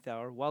the 9th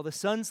hour, while the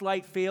sun's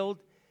light failed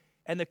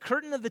and the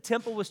curtain of the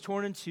temple was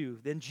torn in two.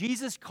 Then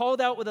Jesus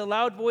called out with a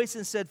loud voice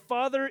and said,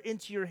 Father,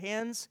 into your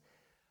hands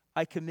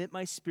I commit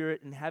my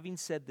spirit. And having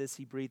said this,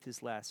 he breathed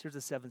his last. Here's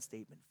the seventh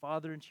statement.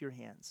 Father, into your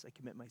hands I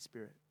commit my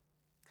spirit.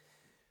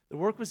 The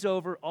work was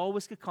over, all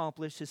was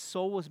accomplished. His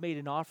soul was made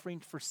an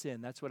offering for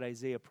sin. That's what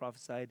Isaiah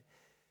prophesied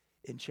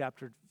in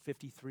chapter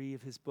 53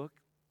 of his book.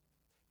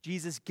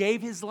 Jesus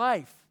gave his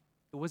life.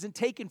 It wasn't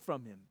taken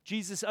from him.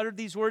 Jesus uttered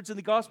these words in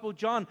the Gospel of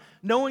John,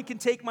 "No one can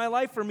take my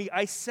life from me.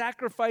 I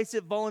sacrifice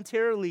it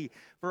voluntarily,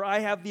 for I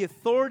have the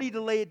authority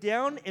to lay it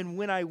down, and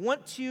when I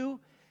want to,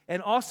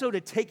 and also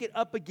to take it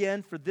up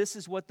again, for this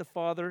is what the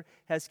Father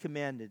has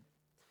commanded."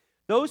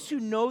 Those who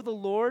know the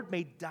Lord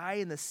may die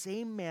in the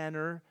same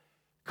manner,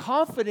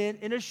 confident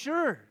and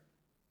assured.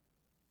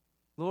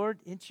 Lord,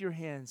 into your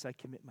hands I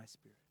commit my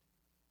spirit.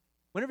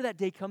 Whenever that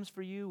day comes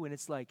for you, when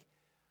it's like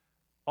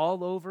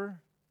all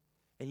over,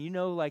 and you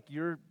know like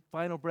your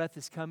final breath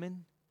is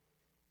coming,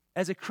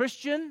 as a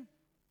Christian,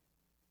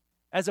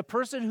 as a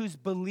person who's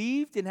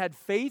believed and had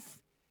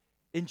faith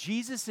in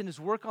Jesus and his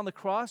work on the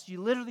cross,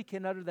 you literally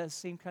can utter that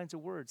same kinds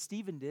of words.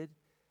 Stephen did.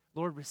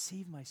 Lord,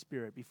 receive my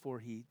spirit before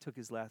he took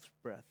his last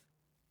breath.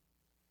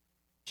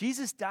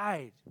 Jesus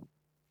died.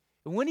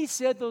 And when he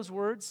said those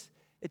words,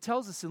 it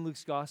tells us in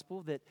Luke's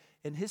gospel that,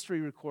 and history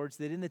records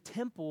that in the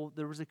temple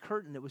there was a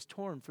curtain that was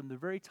torn from the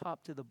very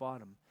top to the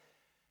bottom.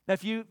 Now,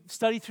 if you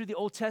study through the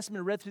Old Testament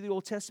or read through the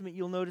Old Testament,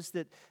 you'll notice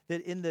that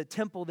in the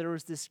temple there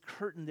was this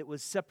curtain that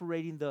was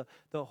separating the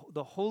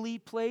holy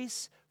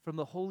place from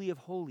the Holy of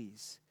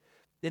Holies.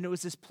 And it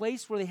was this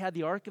place where they had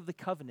the Ark of the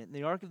Covenant. And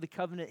the Ark of the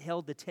Covenant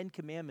held the 10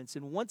 Commandments.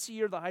 And once a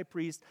year, the high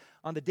priest,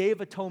 on the Day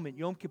of Atonement,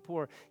 Yom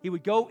Kippur, he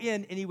would go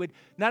in and he would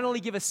not only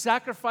give a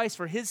sacrifice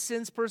for his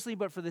sins personally,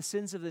 but for the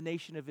sins of the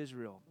nation of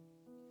Israel.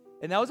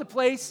 And that was a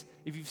place,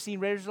 if you've seen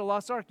Raiders of the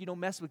Lost Ark, you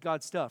don't mess with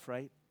God's stuff,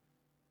 right?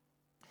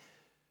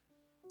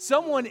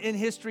 Someone in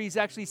history has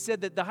actually said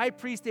that the high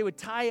priest, they would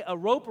tie a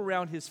rope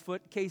around his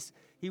foot in case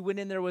he went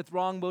in there with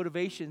wrong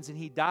motivations and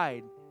he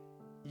died.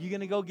 You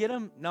going to go get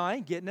him? No, I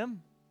ain't getting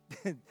him.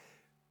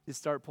 Just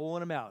start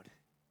pulling him out.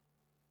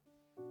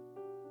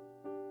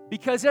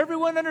 Because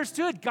everyone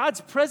understood God's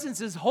presence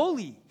is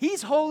holy.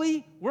 He's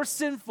holy. We're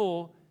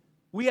sinful.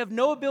 We have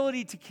no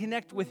ability to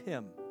connect with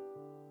him.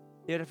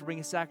 They would have to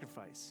bring a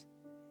sacrifice.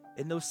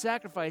 And those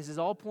sacrifices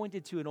all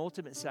pointed to an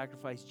ultimate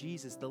sacrifice,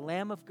 Jesus, the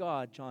Lamb of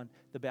God, John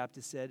the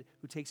Baptist said,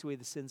 who takes away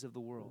the sins of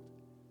the world.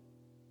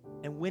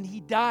 And when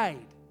he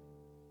died,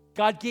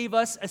 God gave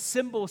us a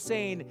symbol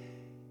saying,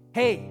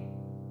 hey,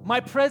 my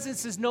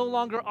presence is no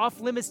longer off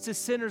limits to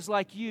sinners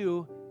like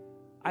you.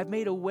 I've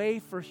made a way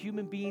for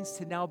human beings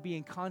to now be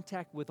in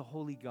contact with a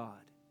holy God.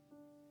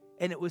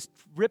 And it was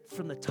ripped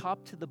from the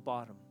top to the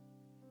bottom.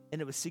 And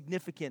it was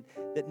significant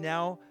that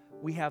now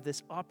we have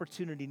this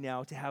opportunity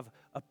now to have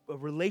a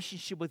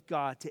relationship with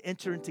God, to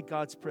enter into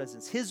God's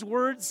presence. His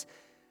words,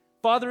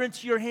 Father,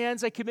 into your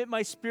hands I commit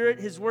my spirit.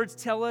 His words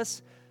tell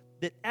us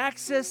that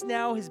access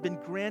now has been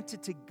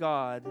granted to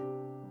God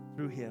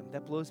through him.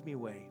 That blows me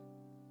away.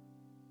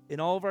 In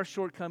all of our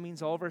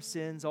shortcomings, all of our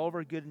sins, all of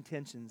our good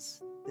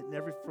intentions that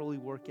never fully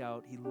work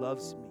out, he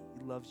loves me.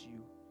 He loves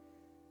you.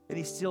 And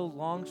he still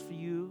longs for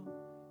you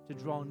to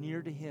draw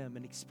near to him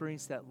and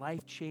experience that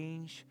life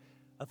change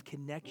of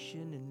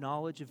connection and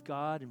knowledge of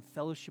God and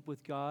fellowship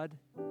with God,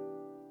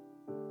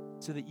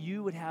 so that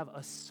you would have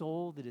a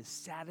soul that is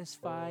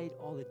satisfied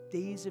all the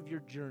days of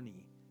your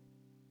journey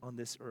on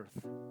this earth.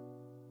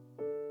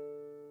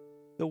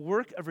 The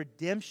work of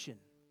redemption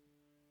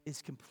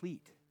is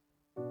complete.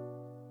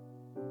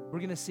 We're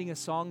going to sing a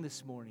song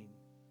this morning.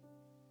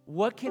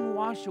 What can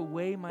wash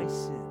away my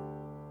sin?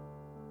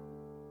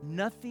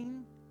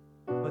 Nothing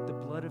but the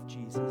blood of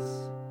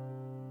Jesus.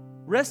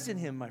 Rest in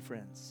him, my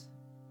friends.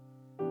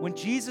 When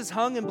Jesus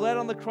hung and bled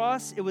on the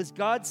cross, it was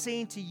God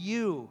saying to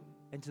you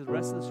and to the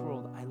rest of this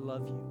world, I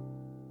love you.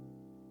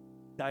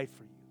 Died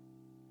for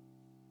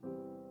you.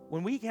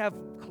 When we have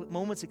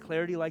moments of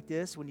clarity like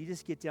this, when you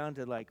just get down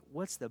to like,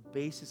 what's the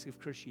basis of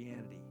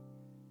Christianity?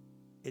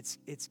 It's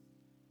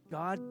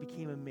God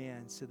became a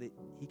man so that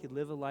he could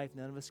live a life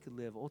none of us could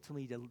live,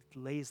 ultimately to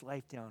lay his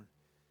life down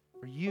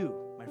for you,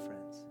 my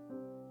friends,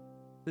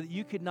 so that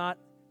you could not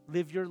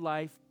live your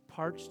life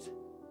parched,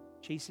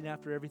 chasing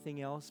after everything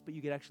else, but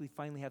you could actually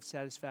finally have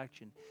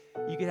satisfaction.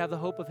 You could have the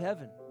hope of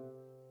heaven.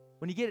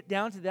 When you get it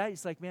down to that,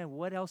 it's like, man,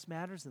 what else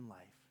matters in life?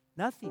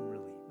 Nothing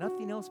really.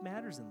 Nothing else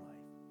matters in life.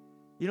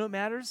 You know what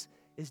matters?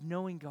 Is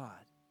knowing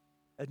God,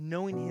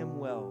 knowing him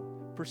well,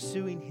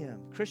 pursuing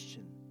him.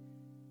 Christian,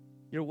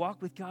 your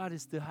walk with God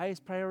is the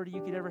highest priority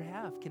you could ever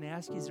have. Can I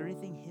ask you, is there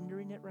anything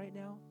hindering it right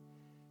now?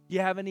 Do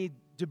you have any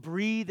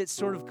debris that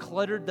sort of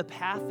cluttered the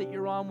path that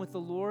you're on with the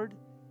Lord? You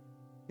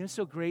know, it's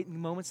so great in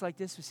moments like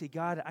this, we say,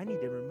 God, I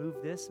need to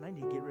remove this, and I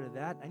need to get rid of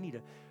that. I need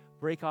to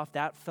break off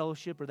that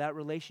fellowship or that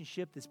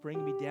relationship that's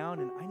bringing me down,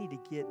 and I need to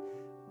get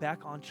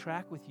back on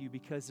track with you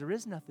because there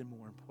is nothing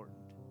more important.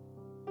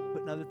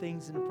 Putting other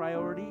things in a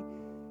priority,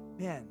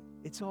 man,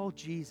 it's all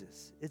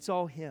Jesus. It's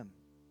all him.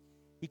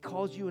 He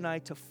calls you and I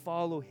to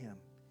follow him.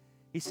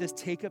 He says,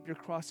 take up your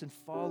cross and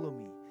follow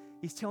me.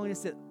 He's telling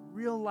us that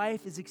real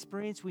life is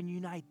experienced when you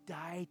and I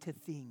die to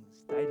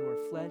things. Die to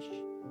our flesh,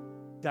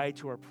 die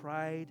to our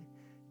pride,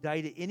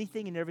 die to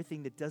anything and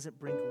everything that doesn't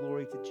bring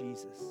glory to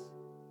Jesus.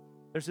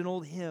 There's an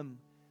old hymn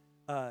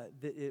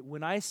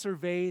when I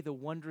survey the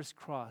wondrous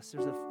cross,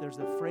 there's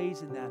a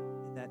phrase in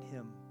that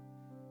hymn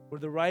where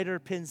the writer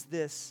pins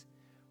this: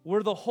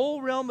 were the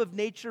whole realm of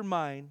nature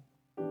mine,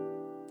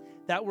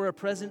 that were a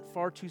present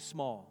far too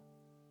small.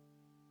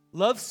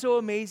 Love so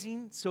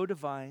amazing, so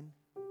divine,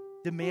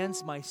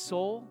 demands my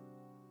soul,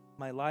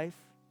 my life,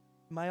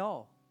 my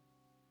all.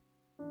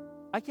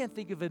 I can't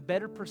think of a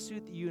better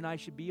pursuit that you and I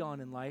should be on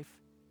in life,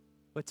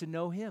 but to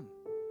know Him,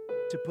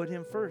 to put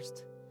Him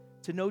first,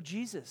 to know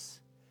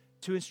Jesus,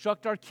 to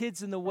instruct our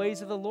kids in the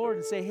ways of the Lord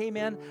and say, hey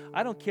man,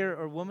 I don't care,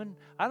 or woman,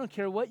 I don't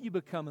care what you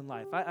become in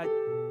life.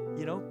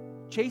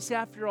 Chase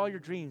after all your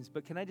dreams.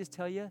 But can I just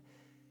tell you,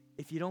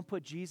 if you don't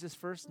put Jesus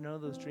first, none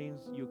of those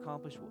dreams you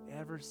accomplish will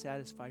ever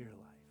satisfy your life.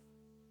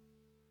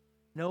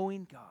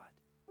 Knowing God,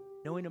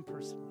 knowing Him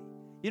personally.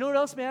 You know what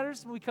else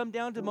matters when we come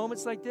down to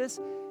moments like this?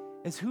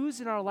 Is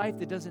who's in our life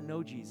that doesn't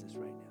know Jesus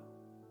right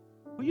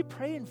now? Who are you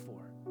praying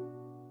for?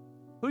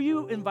 Who are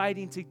you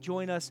inviting to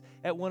join us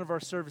at one of our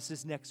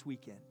services next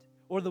weekend,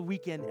 or the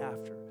weekend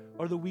after,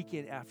 or the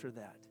weekend after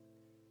that?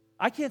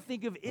 I can't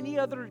think of any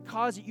other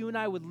cause that you and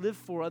I would live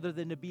for other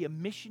than to be a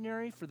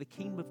missionary for the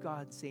kingdom of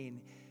God,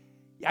 saying,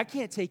 I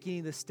can't take any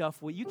of this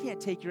stuff. Well, you can't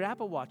take your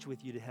Apple Watch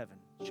with you to heaven.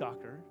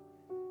 Shocker.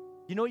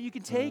 You know what you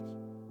can take?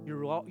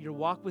 Your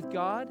walk with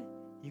God.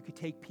 You could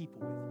take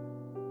people with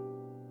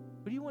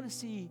you. Who do you want to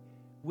see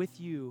with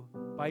you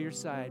by your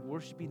side,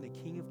 worshiping the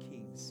King of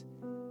Kings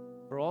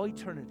for all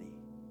eternity?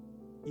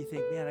 You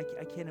think, man,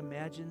 I can't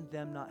imagine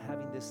them not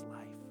having this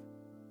life.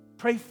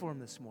 Pray for them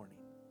this morning.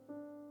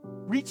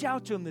 Reach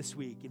out to them this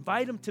week.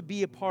 Invite them to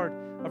be a part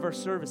of our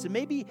service. And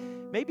maybe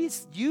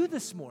it's you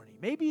this morning.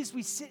 Maybe as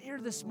we sit here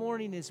this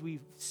morning, as we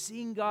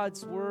sing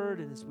God's word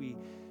and as we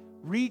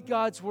read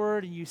God's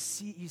word, and you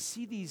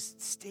see these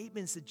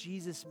statements that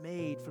Jesus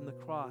made from the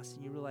cross,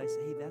 and you realize,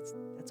 hey,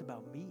 that's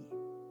about me.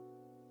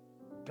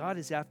 God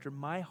is after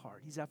my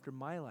heart. He's after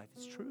my life.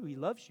 It's true. He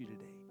loves you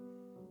today.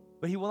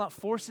 But He will not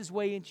force His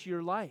way into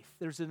your life.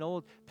 There's an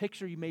old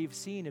picture you may have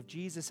seen of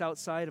Jesus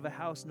outside of a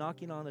house,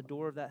 knocking on the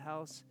door of that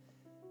house.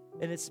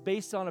 And it's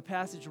based on a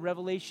passage in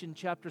Revelation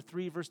chapter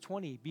 3, verse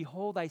 20.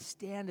 Behold, I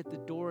stand at the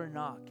door and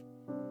knock.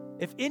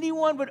 If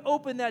anyone would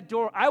open that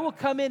door, I will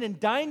come in and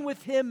dine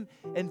with him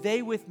and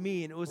they with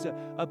me. And it was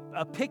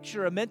a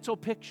picture, a mental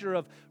picture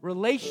of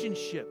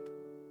relationship.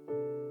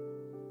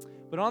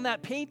 But on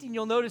that painting,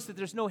 you'll notice that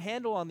there's no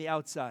handle on the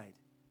outside.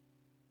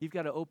 You've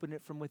got to open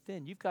it from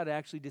within. You've got to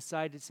actually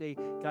decide to say,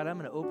 God, I'm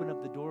going to open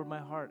up the door of my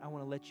heart. I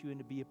want to let you in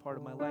to be a part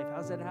of my life.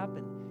 How's that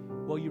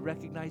happen? Well, you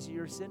recognize that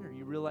you're a sinner.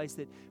 You realize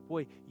that,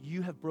 boy,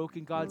 you have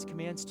broken God's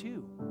commands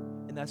too.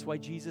 And that's why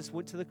Jesus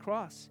went to the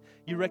cross.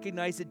 You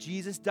recognize that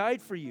Jesus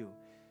died for you.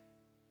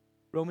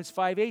 Romans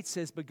 5:8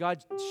 says, but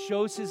God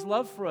shows His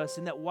love for us,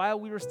 and that while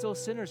we were still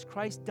sinners,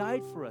 Christ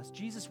died for us.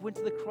 Jesus went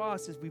to the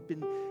cross, as we've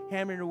been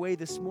hammering away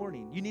this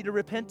morning. You need to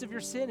repent of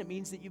your sin. It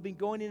means that you've been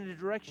going in a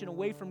direction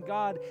away from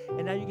God,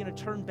 and now you're going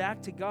to turn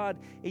back to God,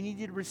 and you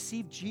need to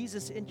receive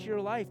Jesus into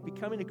your life.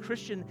 Becoming a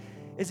Christian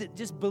isn't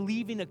just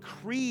believing a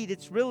creed.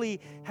 It's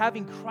really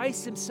having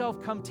Christ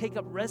Himself come take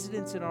up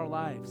residence in our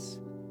lives.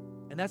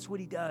 And that's what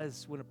He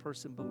does when a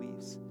person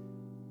believes.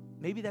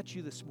 Maybe that's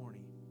you this morning.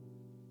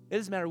 It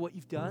doesn't matter what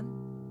you've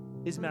done.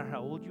 It doesn't matter how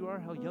old you are,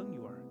 how young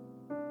you are.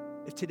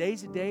 If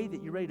today's a day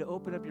that you're ready to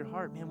open up your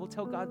heart, man, we'll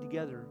tell God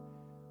together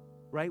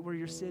right where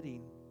you're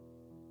sitting,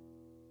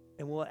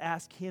 and we'll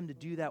ask Him to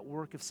do that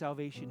work of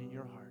salvation in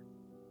your heart.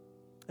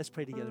 Let's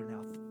pray together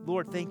now.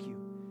 Lord, thank you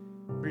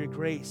for your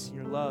grace and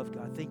your love,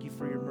 God. Thank you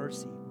for your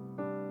mercy.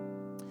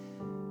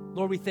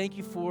 Lord, we thank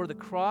you for the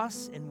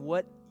cross and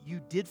what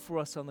you did for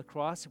us on the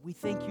cross. We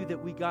thank you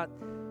that we got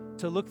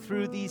to look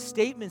through these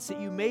statements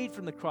that you made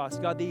from the cross.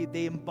 God,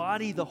 they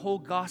embody the whole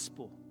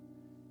gospel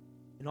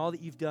and all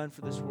that you've done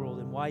for this world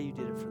and why you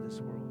did it for this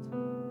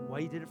world, why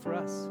you did it for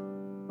us.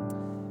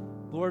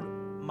 Lord,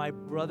 my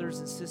brothers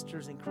and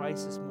sisters in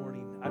Christ this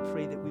morning, I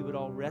pray that we would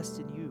all rest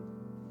in you.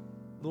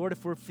 Lord,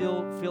 if we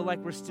feel like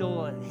we're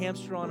still a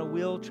hamster on a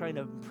wheel trying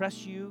to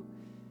impress you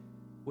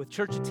with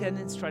church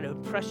attendance, trying to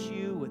impress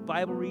you with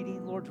Bible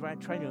reading, Lord, trying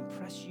to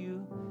impress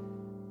you,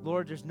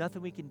 Lord, there's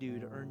nothing we can do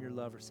to earn your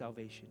love or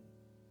salvation.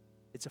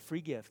 It's a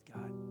free gift,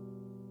 God.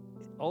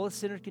 All a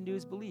sinner can do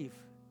is believe.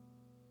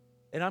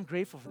 And I'm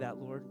grateful for that,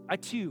 Lord. I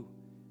too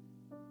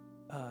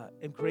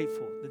am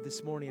grateful that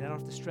this morning I don't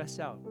have to stress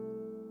out.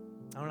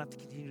 I don't have to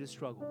continue to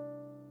struggle.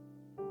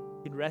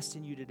 I can rest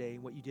in you today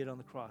and what you did on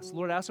the cross.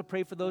 Lord, I also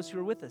pray for those who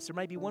are with us. There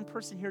might be one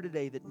person here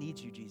today that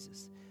needs you,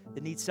 Jesus,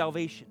 that needs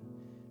salvation.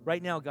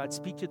 Right now, God,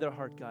 speak to their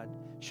heart, God.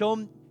 Show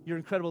them your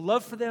incredible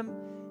love for them,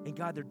 and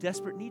God, their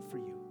desperate need for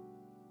you.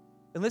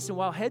 And listen,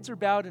 while heads are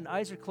bowed and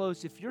eyes are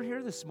closed, if you're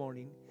here this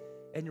morning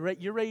and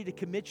you're ready to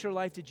commit your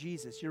life to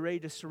Jesus, you're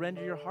ready to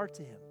surrender your heart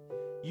to Him,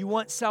 you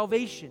want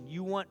salvation,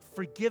 you want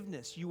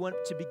forgiveness, you want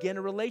to begin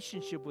a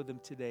relationship with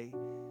Him today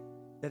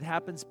that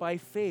happens by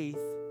faith,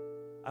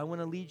 I want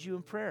to lead you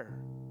in prayer.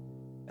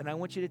 And I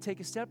want you to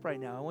take a step right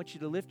now. I want you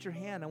to lift your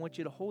hand. I want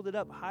you to hold it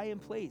up high in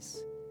place.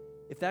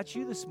 If that's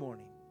you this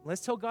morning,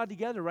 let's tell God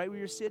together right where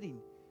you're sitting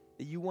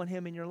that you want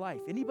Him in your life.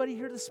 Anybody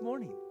here this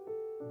morning?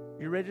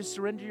 You're ready to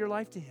surrender your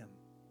life to him.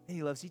 And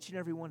he loves each and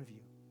every one of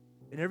you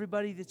and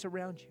everybody that's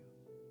around you.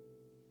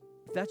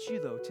 If that's you,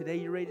 though, today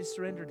you're ready to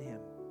surrender to him,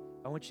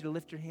 I want you to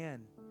lift your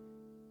hand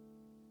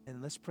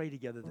and let's pray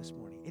together this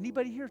morning.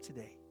 Anybody here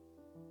today?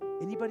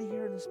 Anybody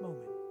here in this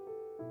moment?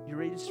 You're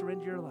ready to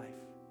surrender your life,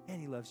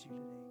 and he loves you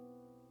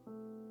today.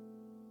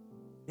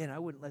 Man, I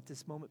wouldn't let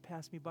this moment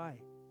pass me by.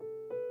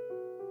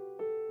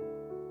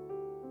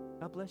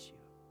 God bless you.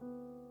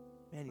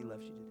 Man, he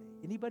loves you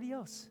today. Anybody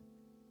else?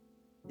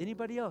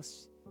 Anybody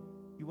else?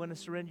 You want to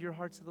surrender your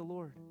heart to the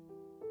Lord?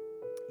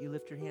 You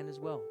lift your hand as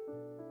well.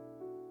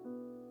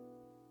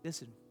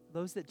 Listen,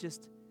 those that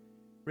just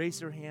raise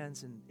their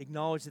hands and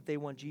acknowledge that they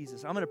want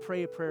Jesus, I'm going to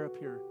pray a prayer up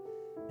here,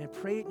 and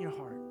pray it in your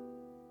heart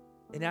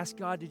and ask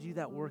God to do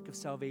that work of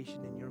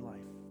salvation in your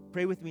life.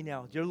 Pray with me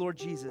now. Dear Lord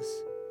Jesus,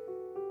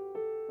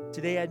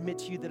 today I admit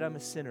to you that I'm a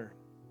sinner,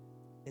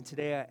 and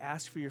today I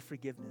ask for your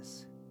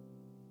forgiveness.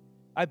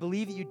 I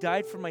believe that you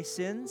died for my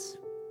sins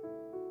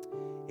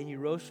and you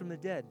rose from the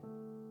dead.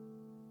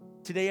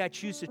 Today I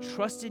choose to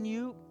trust in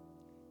you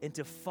and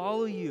to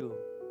follow you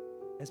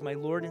as my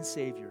Lord and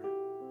Savior.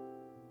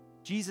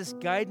 Jesus,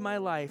 guide my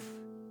life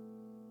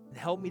and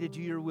help me to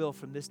do your will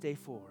from this day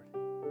forward.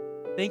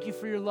 Thank you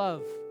for your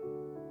love,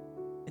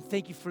 and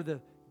thank you for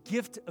the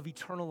gift of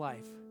eternal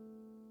life.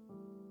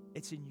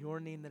 It's in your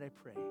name that I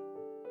pray.